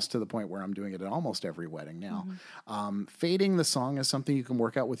it's almost to the point where I'm doing it at almost every wedding now. Fading the song is something you can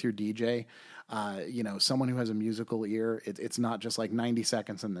work out with your DJ. Someone who has a musical ear, it's not just like 90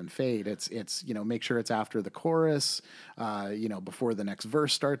 seconds and then fade. It's make sure it's after the chorus, before the next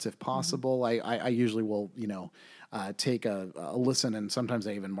verse starts, if possible. I usually will, take a listen, and sometimes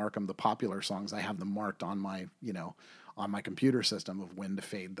I even mark them the popular songs. I have them marked on my, on my computer system of when to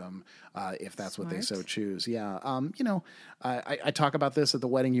fade them, if that's what they so choose. Yeah. I talk about this at the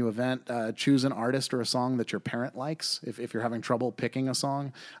Wedding U event. Choose an artist or a song that your parent likes. If you're having trouble picking a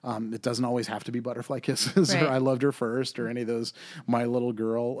song, it doesn't always have to be Butterfly Kisses or I Loved Her First or any of those My Little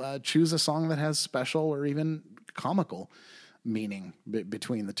Girl. Choose a song that has special or even comical meaning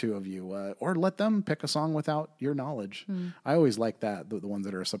between the two of you, or let them pick a song without your knowledge. I always like that, the ones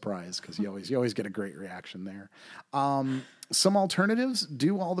that are a surprise, because you always get a great reaction there. Some alternatives: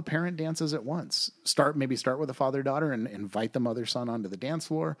 do all the parent dances at once. Start with a father-daughter and invite the mother-son onto the dance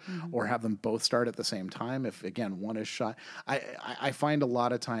floor, or have them both start at the same time. If again one is shy, I find a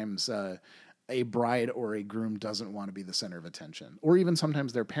lot of times a bride or a groom doesn't want to be the center of attention, or even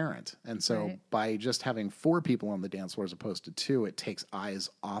sometimes their parent. And so by just having 4 people on the dance floor as opposed to 2, it takes eyes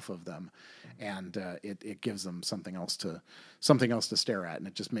off of them, and it gives them something else to stare at. And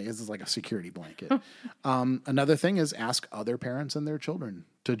it just it's like a security blanket. Another thing is ask other parents and their children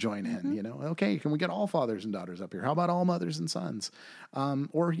to join in. Okay, can we get all fathers and daughters up here? How about all mothers and sons?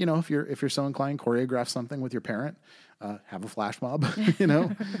 Or if you're so inclined, choreograph something with your parent. Have a flash mob,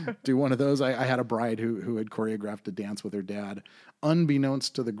 do one of those. I had a bride who had choreographed a dance with her dad,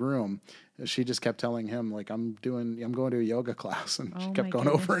 unbeknownst to the groom. She just kept telling him, like, I'm going to a yoga class, and she kept going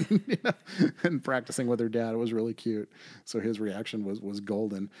over and practicing with her dad. It was really cute. So his reaction was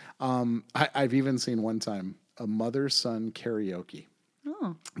golden. I've even seen one time a mother-son karaoke.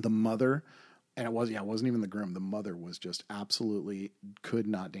 Oh. The mother. And it wasn't even the groom. The mother was just absolutely could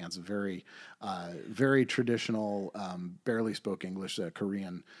not dance. Very, very traditional, barely spoke English,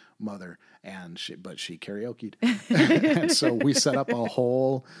 Korean mother, but she karaoke'd. And so we set up a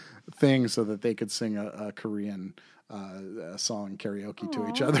whole thing so that they could sing a Korean song karaoke to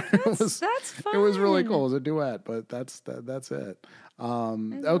each other. That's fun. It was really cool. It was a duet, but that's it.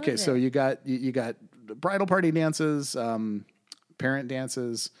 Okay, so you got bridal party dances, parent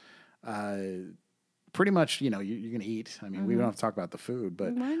dances. Pretty much, you're going to eat. I mean, we don't have to talk about the food,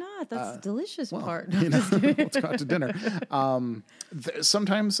 but why not? That's the delicious part. Let's go out to dinner.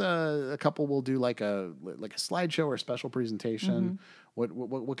 Sometimes a couple will do like a slideshow or a special presentation.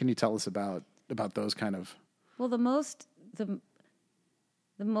 What can you tell us about those kind of? Well, the most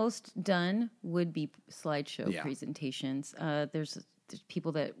done would be slideshow presentations. There's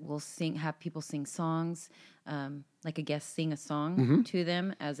people that will have people sing songs, like a guest sing a song to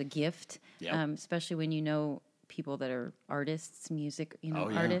them as a gift, especially when people that are artists, music,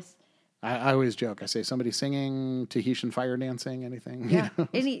 artists. I always joke. I say somebody singing, Tahitian fire dancing, anything. Yeah,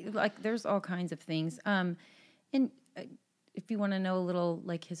 there's all kinds of things. And if you want to know a little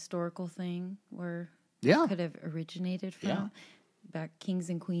like historical thing where Yeah. it could have originated from, Yeah. back kings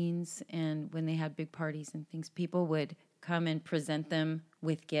and queens, and when they had big parties and things, people would come and present them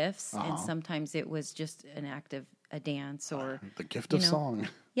with gifts, and sometimes it was just an act of a dance or The gift of song.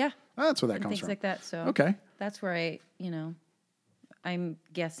 yeah, Oh, that's where that and comes things from. like that. So Okay. that's where I'm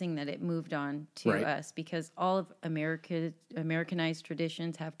guessing that it moved on to Right. us because all of Americanized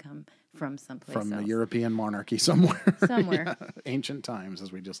traditions have come from someplace From else. the European monarchy somewhere. Somewhere. Yeah. Ancient times,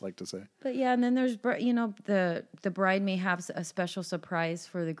 as we just like to say. But yeah, and then there's the bride may have a special surprise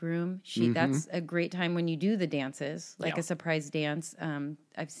for the groom. That's a great time when you do the dances, like Yeah. a surprise dance.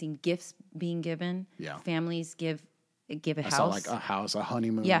 I've seen gifts being given. Yeah. Families give a I house. saw like a house, a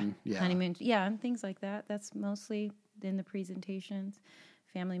honeymoon. Yeah, honeymoon. Yeah, and things like that. That's mostly in the presentations.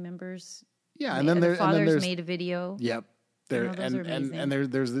 Family members. Yeah, and then fathers there's made a video. Yep. There those are and amazing.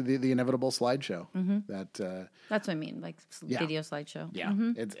 there's the inevitable slideshow that That's what I mean, like video slideshow. yeah,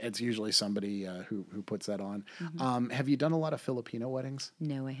 it's usually somebody who puts that on. Have you done a lot of Filipino weddings?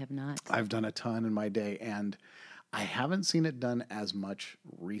 No, I have not. I've done a ton in my day, and I haven't seen it done as much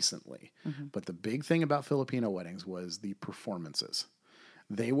recently. But the big thing about Filipino weddings was the performances.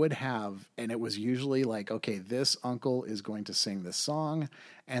 They would have, and it was usually like, okay, this uncle is going to sing this song,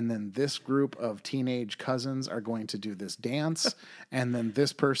 and then this group of teenage cousins are going to do this dance, and then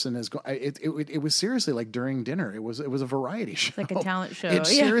this person is going. It was seriously like during dinner. It was a variety show. Like a talent show. It Yeah.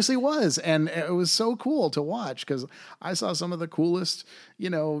 seriously was, and it was so cool to watch because I saw some of the coolest.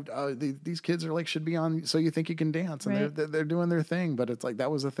 These kids are like should be on. So You Think You Can Dance, and Right. they're doing their thing. But it's like that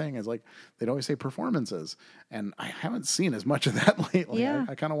was the thing. It's like they'd always say performances, and I haven't seen as much of that lately. Yeah.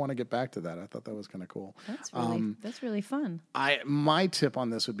 I kind of want to get back to that. I thought that was kind of cool. That's really fun. My tip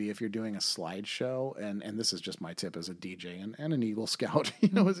on this would be if you're doing a slideshow, and this is just my tip as a DJ and an Eagle Scout,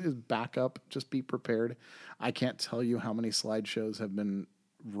 is back up, just be prepared. I can't tell you how many slideshows have been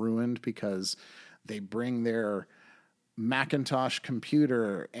ruined because they bring their Macintosh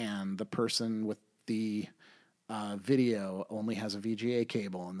computer and the person with the video only has a VGA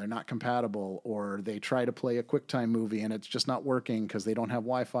cable and they're not compatible, or they try to play a QuickTime movie and it's just not working because they don't have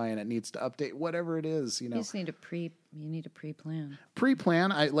Wi-Fi and it needs to update. Whatever it is, You just need a pre-plan.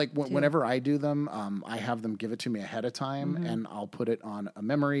 Pre-plan. I like whenever I do them, I have them give it to me ahead of time, and I'll put it on a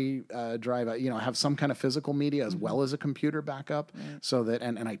memory drive. I have some kind of physical media as well as a computer backup, so that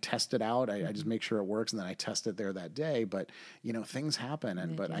and I test it out. I just make sure it works, and then I test it there that day. But things happen,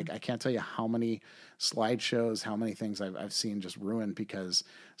 and I can't tell you how many slideshows, how many things I've seen just ruined because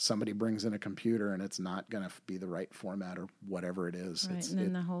somebody brings in a computer and it's not going to be the right format or whatever it is. Right, and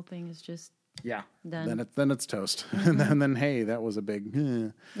then the whole thing is just yeah. done. Then it's toast, and then hey, that was a big.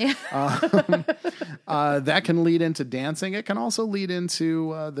 Yeah. That can lead into dancing. It can also lead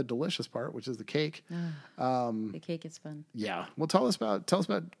into the delicious part, which is the cake. The cake is fun. Yeah. Well, tell us about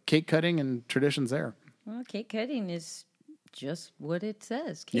cake cutting and traditions there. Well, cake cutting is just what it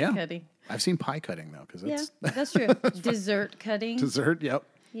says. Cake cutting. I've seen pie cutting though, because Yeah, that's that's true. Dessert cutting. dessert. Yep.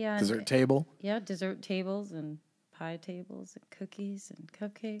 Yeah. Dessert table. Yeah, dessert tables and pie tables and cookies and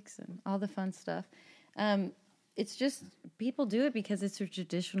cupcakes and all the fun stuff. It's just people do it because it's a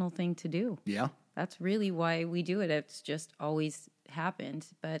traditional thing to do. Yeah. That's really why we do it. It's just always happened.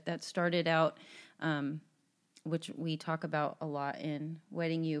 But that started out, which we talk about a lot in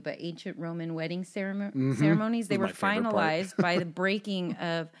Wedding You, but ancient Roman wedding ceremonies, they were My favorite part. finalized by the breaking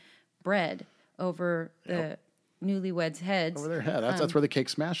of bread over the newlyweds' heads. Over their head. That's where the cake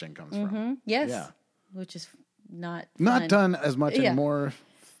smashing comes from. Yes. Yeah. Which is not Not fun. done as much Yeah. anymore.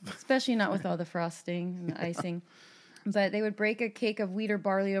 Especially not with all the frosting and the icing. But they would break a cake of wheat or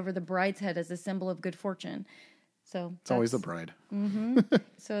barley over the bride's head as a symbol of good fortune. So It's always the bride.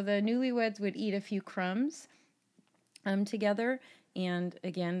 So the newlyweds would eat a few crumbs together. And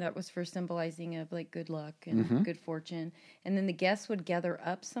again, that was for symbolizing of like good luck and good fortune. And then the guests would gather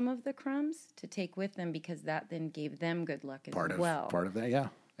up some of the crumbs to take with them because that then gave them good luck as well. Part of that, yeah.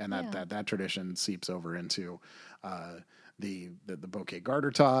 And that tradition seeps over into the bouquet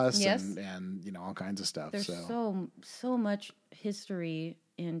garter toss Yes. and all kinds of stuff. There's so much history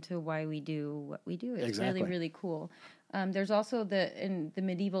into why we do what we do. It's Exactly. really, really cool. There's also in the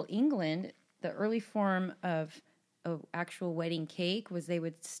medieval England, the early form of actual wedding cake was they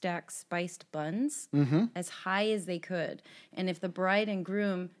would stack spiced buns as high as they could. And if the bride and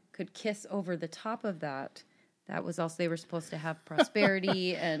groom could kiss over the top of that was also, they were supposed to have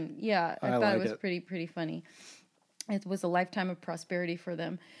prosperity. And yeah, I thought it was pretty funny. It was a lifetime of prosperity for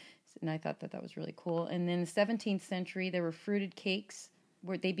them. And I thought that was really cool. And then the 17th century, there were fruited cakes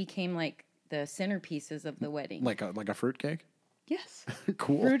where they became like the centerpieces of the wedding. Like a fruit cake? Yes.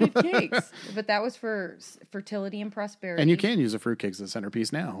 Cool. Fruited cakes. But that was for fertility and prosperity. And you can use a fruitcake as a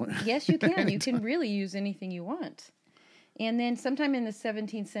centerpiece now. Yes, you can. You can really use anything you want. And then sometime in the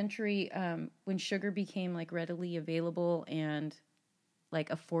 17th century, when sugar became like readily available and like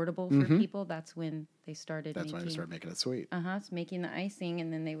affordable for people, that's when they started That's when they started making it sweet. it's making the icing,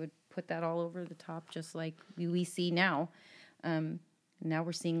 and then they would put that all over the top, just like we see now. Now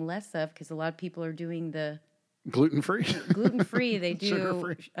we're seeing less of, because a lot of people are doing the Gluten-free? gluten-free. They do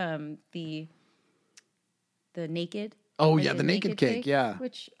Sugar-free. the naked. Oh, like yeah, the naked cake, yeah.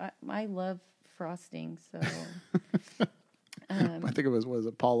 Which I love frosting, so... I think it was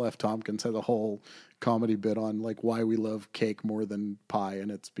it Paul F. Tompkins had a whole comedy bit on like why we love cake more than pie,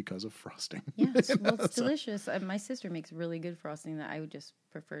 and it's because of frosting. Yeah, it's delicious. My sister makes really good frosting that I would just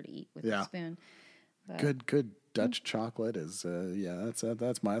prefer to eat with a spoon. But, Good Dutch chocolate is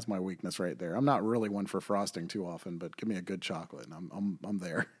that's my weakness right there. I'm not really one for frosting too often, but give me a good chocolate and I'm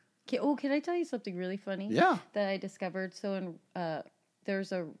there. can I tell you something really funny? Yeah. That I discovered. So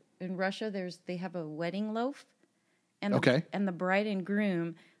in Russia they have a wedding loaf. And the bride and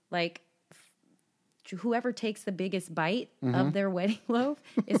groom, like whoever takes the biggest bite of their wedding loaf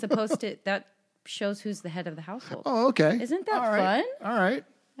is supposed to, that shows who's the head of the household. Oh, okay. Isn't that fun? All right.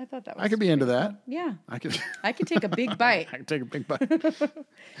 I thought that was I could be into that. Yeah. I could take a big bite. I could take a big bite.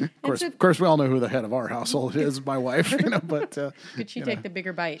 Of course, we all know who the head of our household is, my wife. But could she take the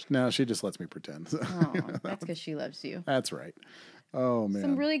bigger bite? No, she just lets me pretend. Oh, that's because she loves you. That's right. Oh man,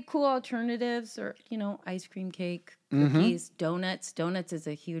 some really cool alternatives are ice cream cake, cookies, donuts. Donuts is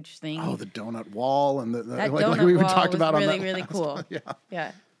a huge thing. Oh, the donut wall and that like donut we wall talked was about really on that really cool.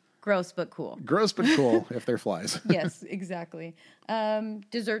 Yeah. Gross but cool. Gross but cool if they're flies. Yes, exactly.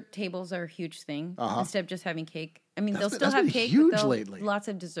 Dessert tables are a huge thing. Instead of just having cake. I mean, they'll still have cake, huge but lately. Lots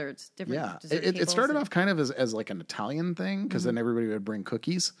of desserts. Different dessert it tables started off kind of as like an Italian thing, because then everybody would bring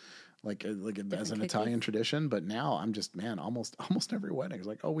cookies. Like as an cookies. Italian tradition, but now I'm just almost every wedding is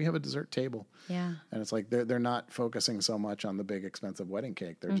like, oh, we have a dessert table. Yeah, and it's like they're not focusing so much on the big expensive wedding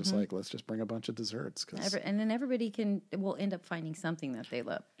cake. They're just like, let's just bring a bunch of desserts, and then everybody will end up finding something that they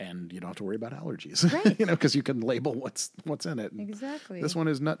love, and you don't have to worry about allergies, right? Because you can label what's in it. And exactly. This one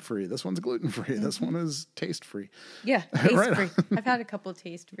is nut free. This one's gluten free. This one is taste free. Yeah, taste free. I've had a couple of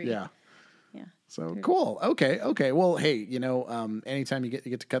taste free. Yeah. Yeah. So cool. Okay. Well, hey, anytime you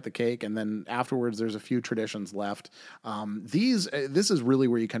get to cut the cake, and then afterwards, there's a few traditions left. This is really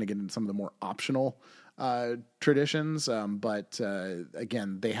where you kind of get into some of the more optional traditions. But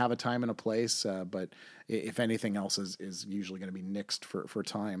again, they have a time and a place. But if anything else is usually going to be nixed for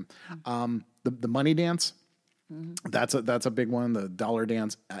time. The money dance. That's a big one. The dollar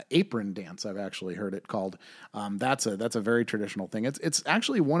dance, apron dance. I've actually heard it called. That's a very traditional thing. It's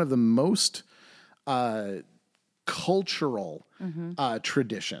actually one of the most cultural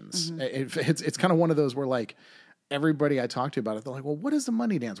traditions. It's kind of one of those where like everybody I talk to about it, they're like, well, what is the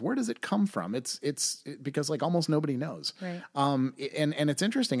money dance? Where does it come from? It's because like almost nobody knows. Right. And it's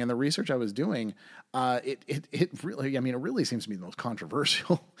interesting. In the research I was doing, it really, it really seems to be the most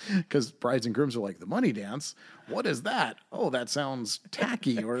controversial, because brides and grooms are like, the money dance, what is that? Oh, that sounds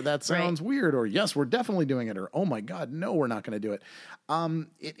tacky, or that sounds weird, or yes, we're definitely doing it, or oh my God, no, we're not going to do it.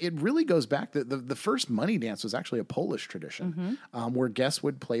 It really goes back. The first money dance was actually a Polish tradition, where guests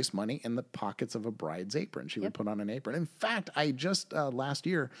would place money in the pockets of a bride's apron. She would put on an apron. In fact, I just last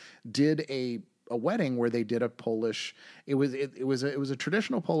year did a wedding where they did a Polish. It was a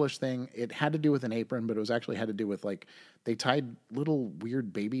traditional Polish thing. It had to do with an apron, but it was actually had to do with like they tied little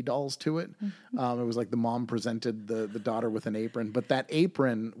weird baby dolls to it. It was like the mom presented the daughter with an apron, but that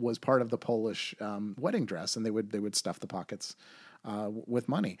apron was part of the Polish wedding dress, and they would stuff the pockets with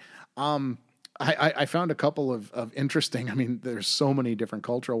money. I found a couple of interesting. There's so many different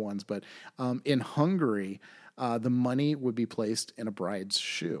cultural ones, but in Hungary, the money would be placed in a bride's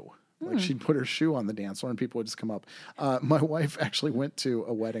shoe. Like she'd put her shoe on the dance floor and people would just come up. My wife actually went to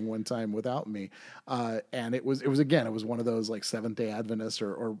a wedding one time without me. And it was one of those like Seventh-day Adventists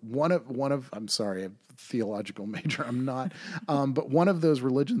or one of, I'm sorry, a theological major. I'm not. But one of those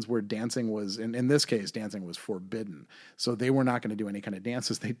religions where dancing was, in this case, dancing was forbidden. So they were not going to do any kind of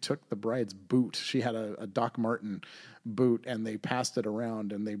dances. They took the bride's boot. She had a Doc Marten boot, and they passed it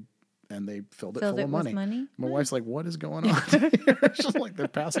around, and they filled it full of money. My wife's like, what is going on? It's just like they're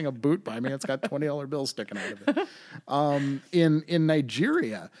passing a boot by me. It's got $20 bills sticking out of it. In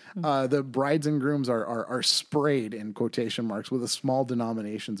Nigeria, the brides and grooms are sprayed in quotation marks with a small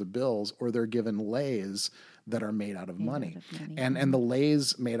denominations of bills, or they're given leis that are made out of money. And the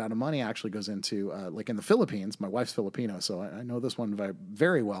leis made out of money actually goes into, like in the Philippines, my wife's Filipino, so I know this one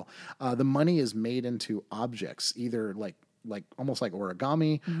very well. The money is made into objects, either like like almost like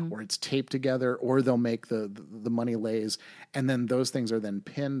origami, or it's taped together, or they'll make the money lays, and then those things are then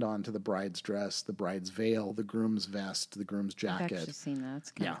pinned onto the bride's dress, the bride's veil, the groom's vest, the groom's jacket. I've actually seen that.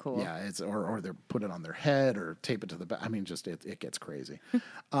 It's kind of cool. Yeah, it's or they put it on their head or tape it to the back. I mean, just it gets crazy.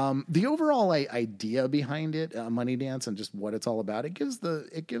 The overall idea behind it, money dance, and just what it's all about, it gives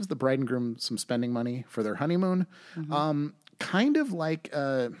the bride and groom some spending money for their honeymoon. Kind of like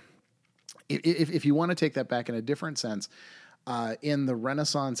if you want to take that back in a different sense, in the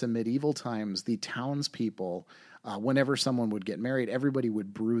Renaissance and medieval times, the townspeople, whenever someone would get married, everybody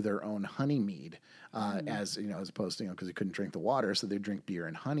would brew their own honey mead, as opposed to, because they couldn't drink the water, so they'd drink beer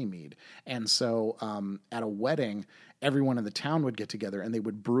and honey mead. And so at a wedding, everyone in the town would get together and they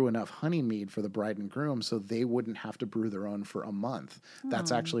would brew enough honey mead for the bride and groom so they wouldn't have to brew their own for a month.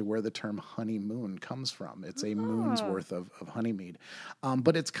 That's actually where the term honeymoon comes from. It's a moon's worth of honey mead.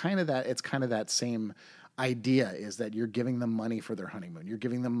 But it's kind of that same idea, is that you're giving them money for their honeymoon. You're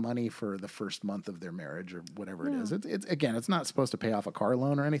giving them money for the first month of their marriage or whatever it is. It's again, it's not supposed to pay off a car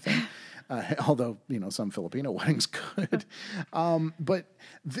loan or anything, although some Filipino weddings could. But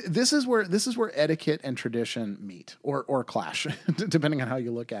this is where etiquette and tradition meet or clash, depending on how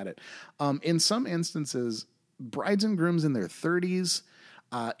you look at it. In some instances, brides and grooms in their 30s.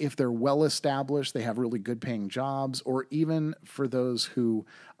 If they're well established, they have really good paying jobs, or even for those who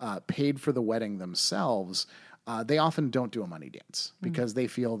paid for the wedding themselves, they often don't do a money dance because they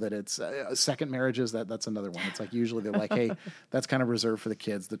feel that it's second marriages. That's another one. It's like usually they're like, hey, that's kind of reserved for the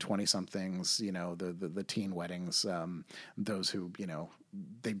kids, the 20-somethings, the teen weddings, those who,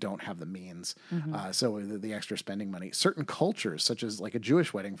 they don't have the means. So the extra spending money. Certain cultures, such as like a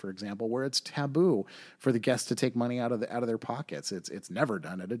Jewish wedding, for example, where it's taboo for the guests to take money out of their pockets. It's never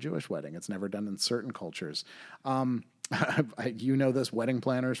done at a Jewish wedding. It's never done in certain cultures. This, wedding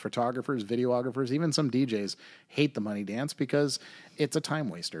planners, photographers, videographers, even some DJs hate the money dance because it's a time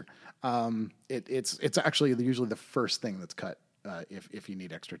waster. It's actually usually the first thing that's cut. If you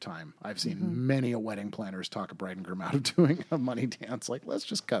need extra time. I've seen many a wedding planners talk a bride and groom out of doing a money dance. Like, let's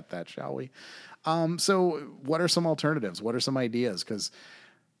just cut that, shall we? So what are some alternatives? What are some ideas? Because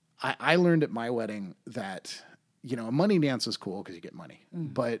I learned at my wedding that, a money dance is cool because you get money.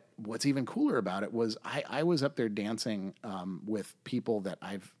 But what's even cooler about it was I was up there dancing with people that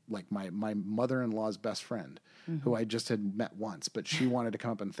like my mother-in-law's best friend, who I just had met once, but she wanted to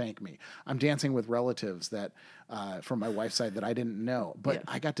come up and thank me. I'm dancing with relatives that from my wife's side that I didn't know, but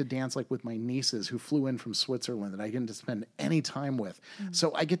I got to dance like with my nieces who flew in from Switzerland that I didn't spend any time with.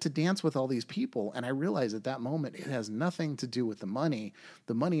 So I get to dance with all these people, and I realize at that moment it has nothing to do with the money.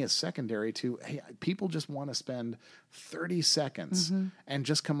 The money is secondary to, hey, people just want to spend 30 seconds and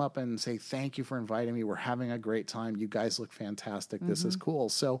just come up and say, thank you for inviting me. We're having a great time. You guys look fantastic. This is cool.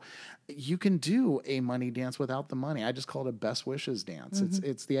 So you can do a money dance without the money. I just call it a best wishes dance.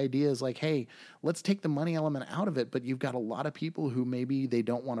 It's the idea is like, hey, let's take the money element out of it, but you've got a lot of people who maybe they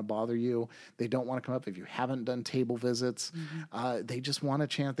don't want to bother you. They don't want to come up if you haven't done table visits. They just want a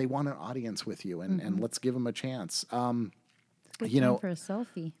chance. They want an audience with you, and let's give them a chance. For a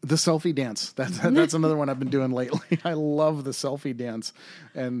selfie. The selfie dance. That's another one I've been doing lately. I love the selfie dance.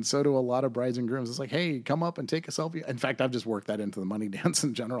 And so do a lot of brides and grooms. It's like, hey, come up and take a selfie. In fact, I've just worked that into the money dance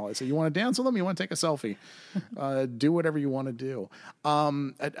in general. I say, you want to dance with them? You want to take a selfie? Do whatever you want to do.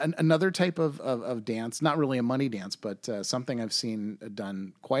 Another type of dance, not really a money dance, but something I've seen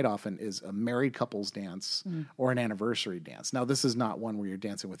done quite often is a married couples dance or an anniversary dance. Now, this is not one where you're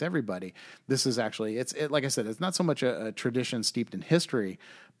dancing with everybody. This is actually, like I said, it's not so much a tradition steeped in history,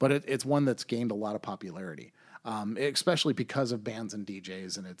 but it's one that's gained a lot of popularity, especially because of bands and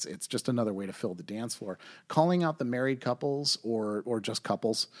DJs, and it's just another way to fill the dance floor. Calling out the married couples or just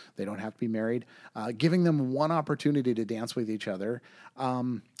couples, they don't have to be married, giving them one opportunity to dance with each other.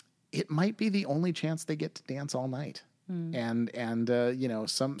 It might be the only chance they get to dance all night. And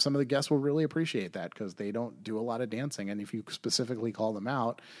some of the guests will really appreciate that because they don't do a lot of dancing, and if you specifically call them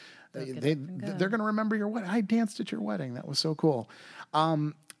out, they're going to remember your wedding. I danced at your wedding. That was so cool.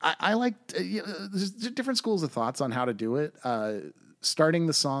 I like there's different schools of thoughts on how to do it. Starting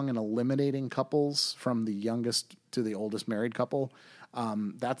the song and eliminating couples from the youngest to the oldest married couple.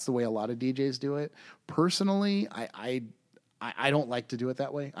 That's the way a lot of DJs do it. Personally, I don't like to do it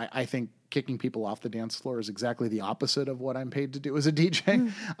that way. I think kicking people off the dance floor is exactly the opposite of what I'm paid to do as a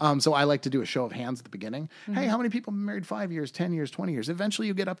DJ. So I like to do a show of hands at the beginning. Hey, how many people have been married 5 years, 10 years, 20 years? Eventually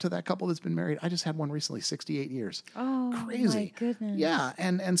you get up to that couple that's been married. I just had one recently, 68 years. Oh, crazy. My goodness. Yeah.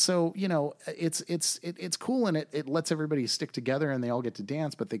 And so, it's cool, and it lets everybody stick together and they all get to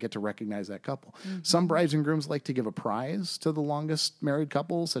dance, but they get to recognize that couple. Some brides and grooms like to give a prize to the longest married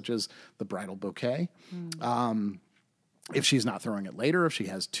couple, such as the bridal bouquet. if she's not throwing it later, if she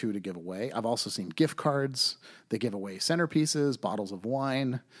has 2 to give away. I've also seen gift cards. They give away centerpieces, bottles of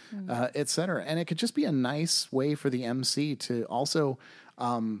wine, et cetera. And it could just be a nice way for the MC to also,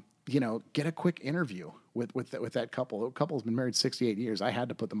 get a quick interview with that couple. The couple's been married 68 years. I had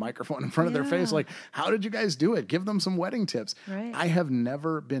to put the microphone in front of their face. Like, how did you guys do it? Give them some wedding tips. Right. I have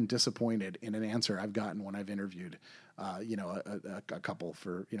never been disappointed in an answer I've gotten when I've interviewed a couple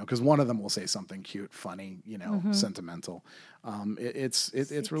for, because one of them will say something cute, funny, sentimental.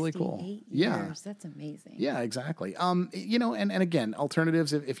 It's really cool. 68 Yeah. years. That's amazing. Yeah, exactly. And again,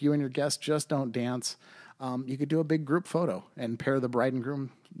 alternatives, if you and your guests just don't dance, you could do a big group photo and pair the bride and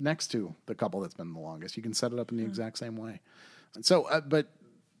groom next to the couple that's been the longest. You can set it up in the exact same way. And so,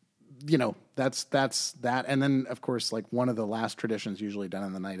 that's that. And then, of course, like one of the last traditions usually done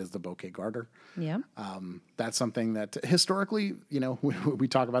in the night is the bouquet garter. Yeah. That's something that historically, we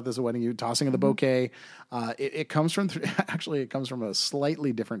talk about this at wedding, you tossing of the bouquet. It comes from, it comes from a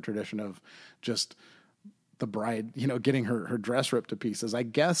slightly different tradition of just the bride, getting her dress ripped to pieces. I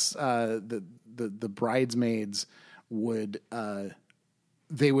guess the bridesmaids would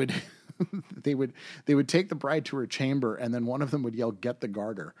they would take the bride to her chamber, and then one of them would yell, "Get the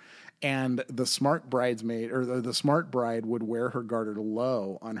garter." And the smart bridesmaid or the smart bride would wear her garter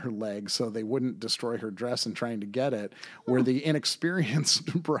low on her leg so they wouldn't destroy her dress in trying to get it, where the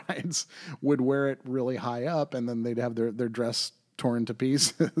inexperienced brides would wear it really high up, and then they'd have their dress torn to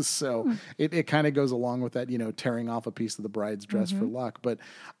pieces. So it kind of goes along with that, tearing off a piece of the bride's dress for luck. But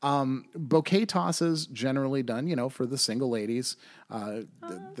bouquet tosses generally done, for the single ladies. Yeah,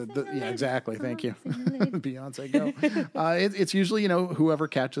 exactly. Thank you. Beyonce, go. It's usually, whoever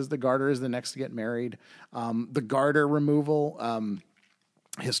catches the garter is the next to get married. The garter removal,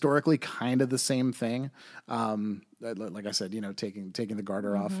 historically kind of the same thing. Like I said, taking the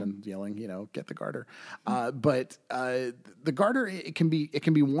garter off and yelling, "Get the garter." But the garter, it can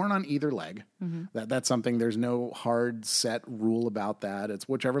be worn on either leg. That's something, there's no hard set rule about that. It's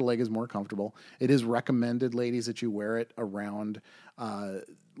whichever leg is more comfortable. It is recommended, ladies, that you wear it around,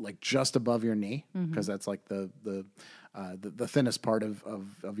 like just above your knee, because that's like the thinnest part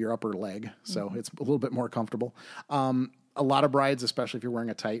of your upper leg. So it's a little bit more comfortable. A lot of brides, especially if you're wearing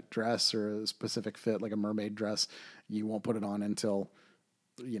a tight dress or a specific fit, like a mermaid dress, you won't put it on until,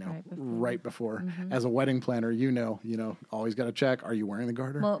 right before. As a wedding planner, always got to check, are you wearing the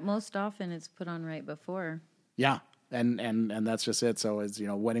garter? Well, most often it's put on right before. Yeah. And that's just it. So as,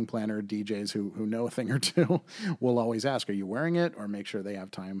 wedding planner, DJs who know a thing or two will always ask, are you wearing it? Or make sure they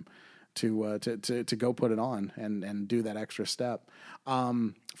have time to go put it on and do that extra step.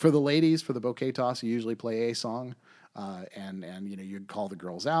 For the ladies, for the bouquet toss, you usually play a song. And you call the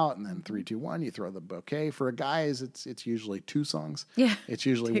girls out, and then 3, 2, 1, you throw the bouquet. For guys, it's usually 2 songs. Yeah, it's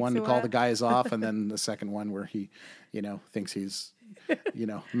usually one to call the guys off, and then the second one where he, thinks he's,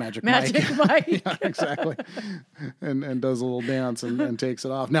 Magic Mike. Yeah, exactly. And does a little dance and takes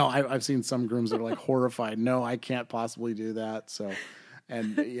it off. No, I've seen some grooms that are like horrified. No, I can't possibly do that. So,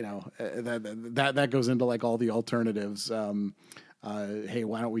 and that goes into like all the alternatives. Hey,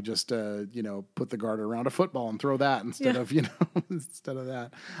 why don't we just, put the garter around a football and throw that instead of, instead of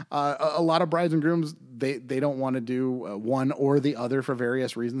that. A lot of brides and grooms, they don't want to do one or the other for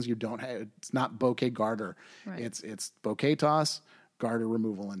various reasons. It's not bouquet garter. Right. It's bouquet toss, garter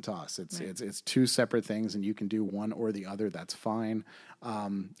removal, and toss. It's 2 separate things, and you can do one or the other. That's fine.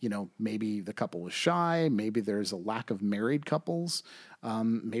 Maybe the couple is shy. Maybe there's a lack of married couples.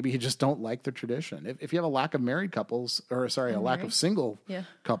 Maybe you just don't like the tradition. If you have a lack of married couples, lack of single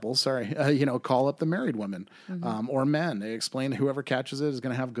couples, call up the married women or men. Explain whoever catches it is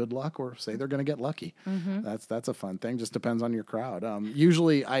going to have good luck, or say they're going to get lucky. That's a fun thing. Just depends on your crowd.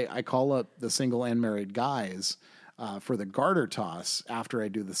 Usually I call up the single and married guys for the garter toss after I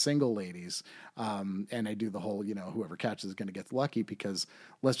do the single ladies. And I do the whole, whoever catches is going to get lucky, because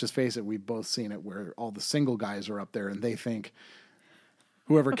let's just face it, we've both seen it where all the single guys are up there and they think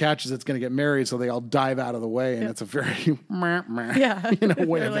whoever catches it's going to get married. So they all dive out of the way, and it's a very,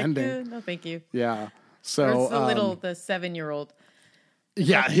 way of ending. No, thank you. Yeah. So the 7-year-old.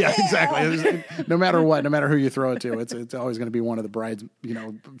 Yeah, exactly. No matter what, no matter who you throw it to, it's always going to be one of the brides,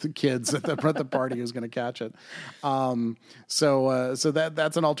 the kids at the party who's going to catch it. So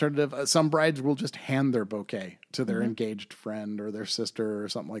that's an alternative. Some brides will just hand their bouquet to their engaged friend or their sister or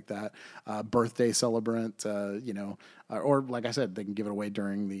something like that. Birthday celebrant, or like I said, they can give it away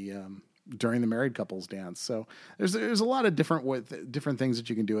during the married couples dance. So there's a lot of different things that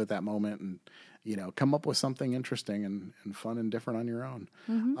you can do at that moment, and come up with something interesting and fun and different on your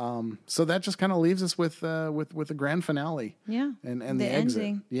own. So that just kind of leaves us with the grand finale. Yeah. And the exit.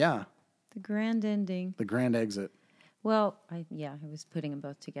 Ending. Yeah. The grand ending. The grand exit. Well, I was putting them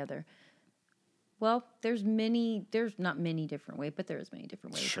both together. Well, there's not many different ways, but there's many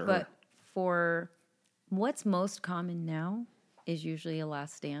different ways. Sure. But for what's most common now is usually a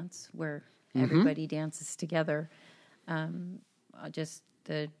last dance where everybody dances together. Just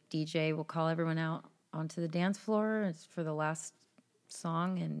the DJ will call everyone out onto the dance floor. It's for the last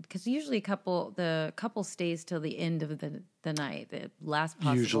song, and because usually the couple stays till the end of the night, the last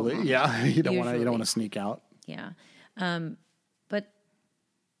possible Usually, moment. yeah. You don't want to sneak out. Yeah. But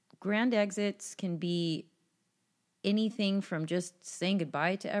grand exits can be anything from just saying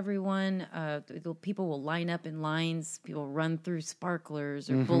goodbye to everyone. People will line up in lines. People run through sparklers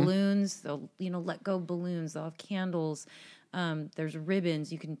or balloons. They'll, let go of balloons. They'll have candles. There's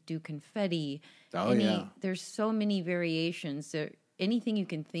ribbons. You can do confetti. Oh, yeah. There's so many variations. Anything you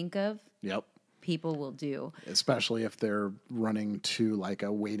can think of, Yep. people will do. Especially if they're running to like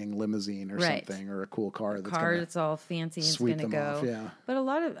a waiting limousine or something, or a cool car That's all fancy and it's going to go. Off, yeah.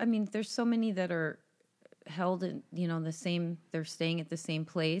 But there's so many that are held in, the same, they're staying at the same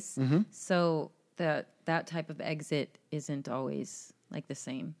place. So that type of exit isn't always like the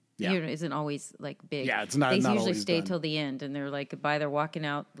same. Yeah. Isn't always like big. Yeah, it's not. They not usually always stay done. till the end, and they're like goodbye. They're walking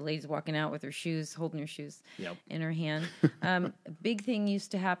out. The lady's walking out with her shoes, holding her shoes in her hand. A big thing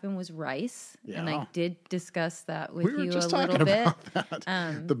used to happen was rice, and I did discuss that with you a little bit. That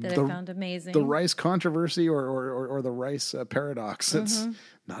I found amazing. The rice controversy or the rice paradox. It's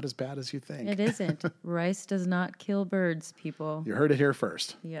not as bad as you think. It isn't. Rice does not kill birds, people. You heard it here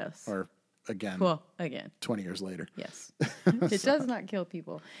first. Yes. Or again. Well, again. 20 years later. Yes. It does not kill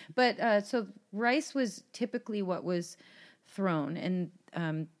people. But so rice was typically what was thrown.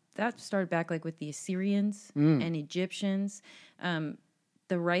 And that started back like with the Assyrians and Egyptians. The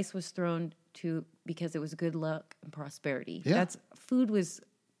rice was thrown because it was good luck and prosperity. Yeah. Food was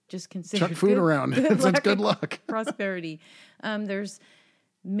just considered Chuck food around. That's good luck. Prosperity. There's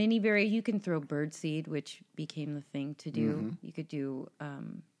many you can throw birdseed, which became the thing to do. You could do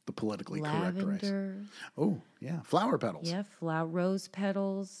the politically correct rice. lavender. Oh, yeah. Flower petals. Yeah, rose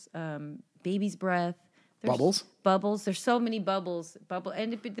petals, baby's breath. Bubbles. There's so many bubbles. But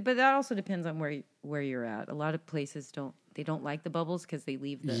that also depends on where you're at. A lot of places don't like the bubbles because they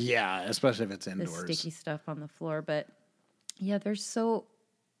leave especially if it's the indoors. sticky stuff on the floor. But yeah,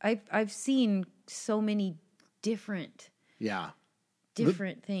 I've seen so many different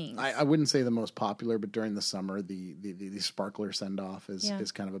things. I wouldn't say the most popular, but during the summer, the sparkler send off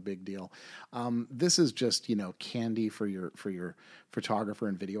is kind of a big deal. This is just candy for your photographer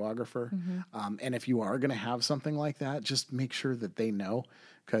and videographer. And if you are going to have something like that, just make sure that they know,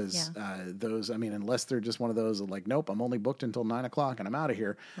 because unless they're just one of those like, nope, I'm only booked until 9:00 and I'm out of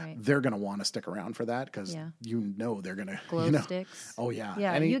here. Right. They're going to want to stick around for that because they're going to glow sticks. Oh yeah,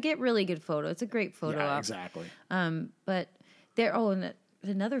 yeah. You get really good photo. It's a great photo. Yeah, op. exactly. But and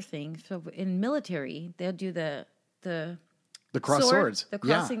another thing. So in military, they'll do the cross swords. The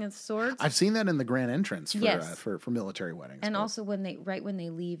crossing of swords. I've seen that in the grand entrance for military weddings. And also when they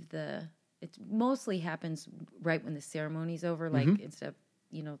leave it mostly happens right when the ceremony's over, like instead of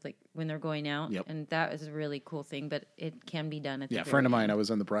like when they're going out. Yep. And that is a really cool thing, but it can be done at the a friend of mine, I was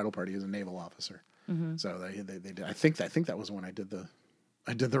in the bridal party as a naval officer. So they did, I think that was when I did the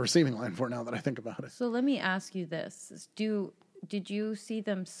receiving line for, now that I think about it. So let me ask you this. Did you see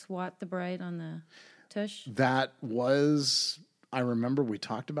them swat the bride on the tush? That was, I remember we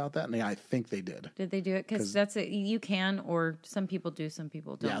talked about that, and I think they did. Did they do it? Because that's it. You can, or some people do, some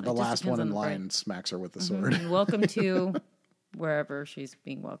people don't. Yeah, the last one in line smacks her with the sword. Welcome to wherever she's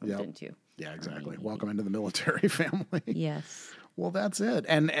being welcomed into. Yeah, exactly. Welcome into the military family. Yes. Well, that's it.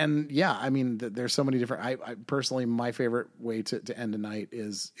 And yeah, I mean, there's so many different. I personally, my favorite way to end a night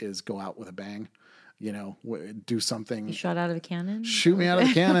is go out with a bang. Do something. You shot out of a cannon? Shoot me out of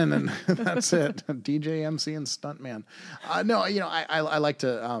the cannon, and that's it. DJ, MC, and stuntman. No, I like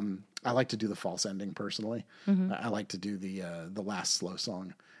to do the false ending personally. I like to do the last slow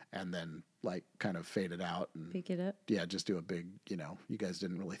song and then like kind of fade it out and pick it up. Yeah, just do a big. You guys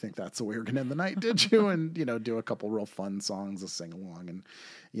didn't really think that's the way we're gonna end the night, did you? And do a couple real fun songs, a sing along, and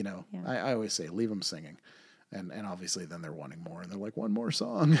I always say leave them singing. And obviously then they're wanting more, and they're like, one more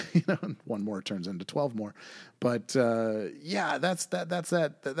song, and one more turns into 12 more. But that's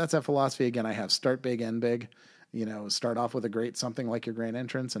that philosophy again. I have start big, end big. Start off with a great something like your grand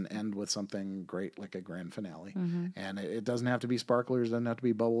entrance, and end with something great like a grand finale. And it doesn't have to be sparklers, doesn't have to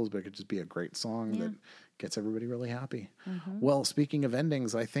be bubbles, but it could just be a great song that gets everybody really happy. Well, speaking of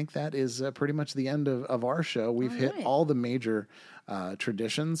endings, I think that is pretty much the end of our show. We've hit all the major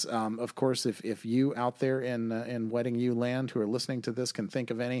traditions. Of course, if you out there in Wedding U land who are listening to this can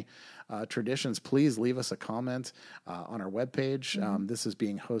think of any traditions, please leave us a comment on our webpage. This is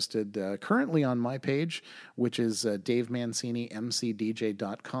being hosted currently on my page, which is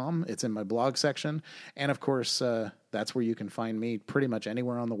DaveManciniMCDJ.com. It's in my blog section. And of course, that's where you can find me pretty much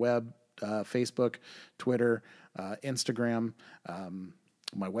anywhere on the web. Facebook, Twitter, Instagram,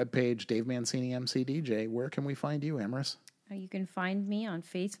 my webpage, Dave Mancini MCDJ. Where can we find you, Amaris? You can find me on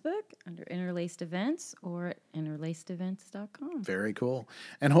Facebook under Interlaced Events or at interlacedevents.com. Very cool.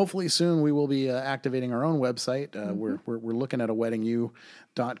 And hopefully soon we will be activating our own website. We're looking at a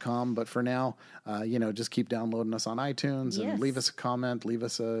weddingu.com, but for now, just keep downloading us on iTunes and leave us a comment, leave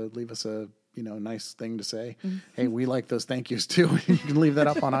us a nice thing to say. Hey, we like those thank yous too. You can leave that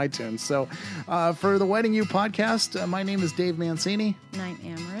up on iTunes. So for the Wedding U podcast, my name is Dave Mancini. And I'm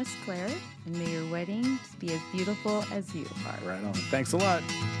Amaris Claire, and may your weddings be as beautiful as you. All right, right on. Thanks a lot.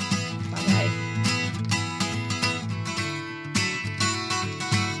 Bye-bye.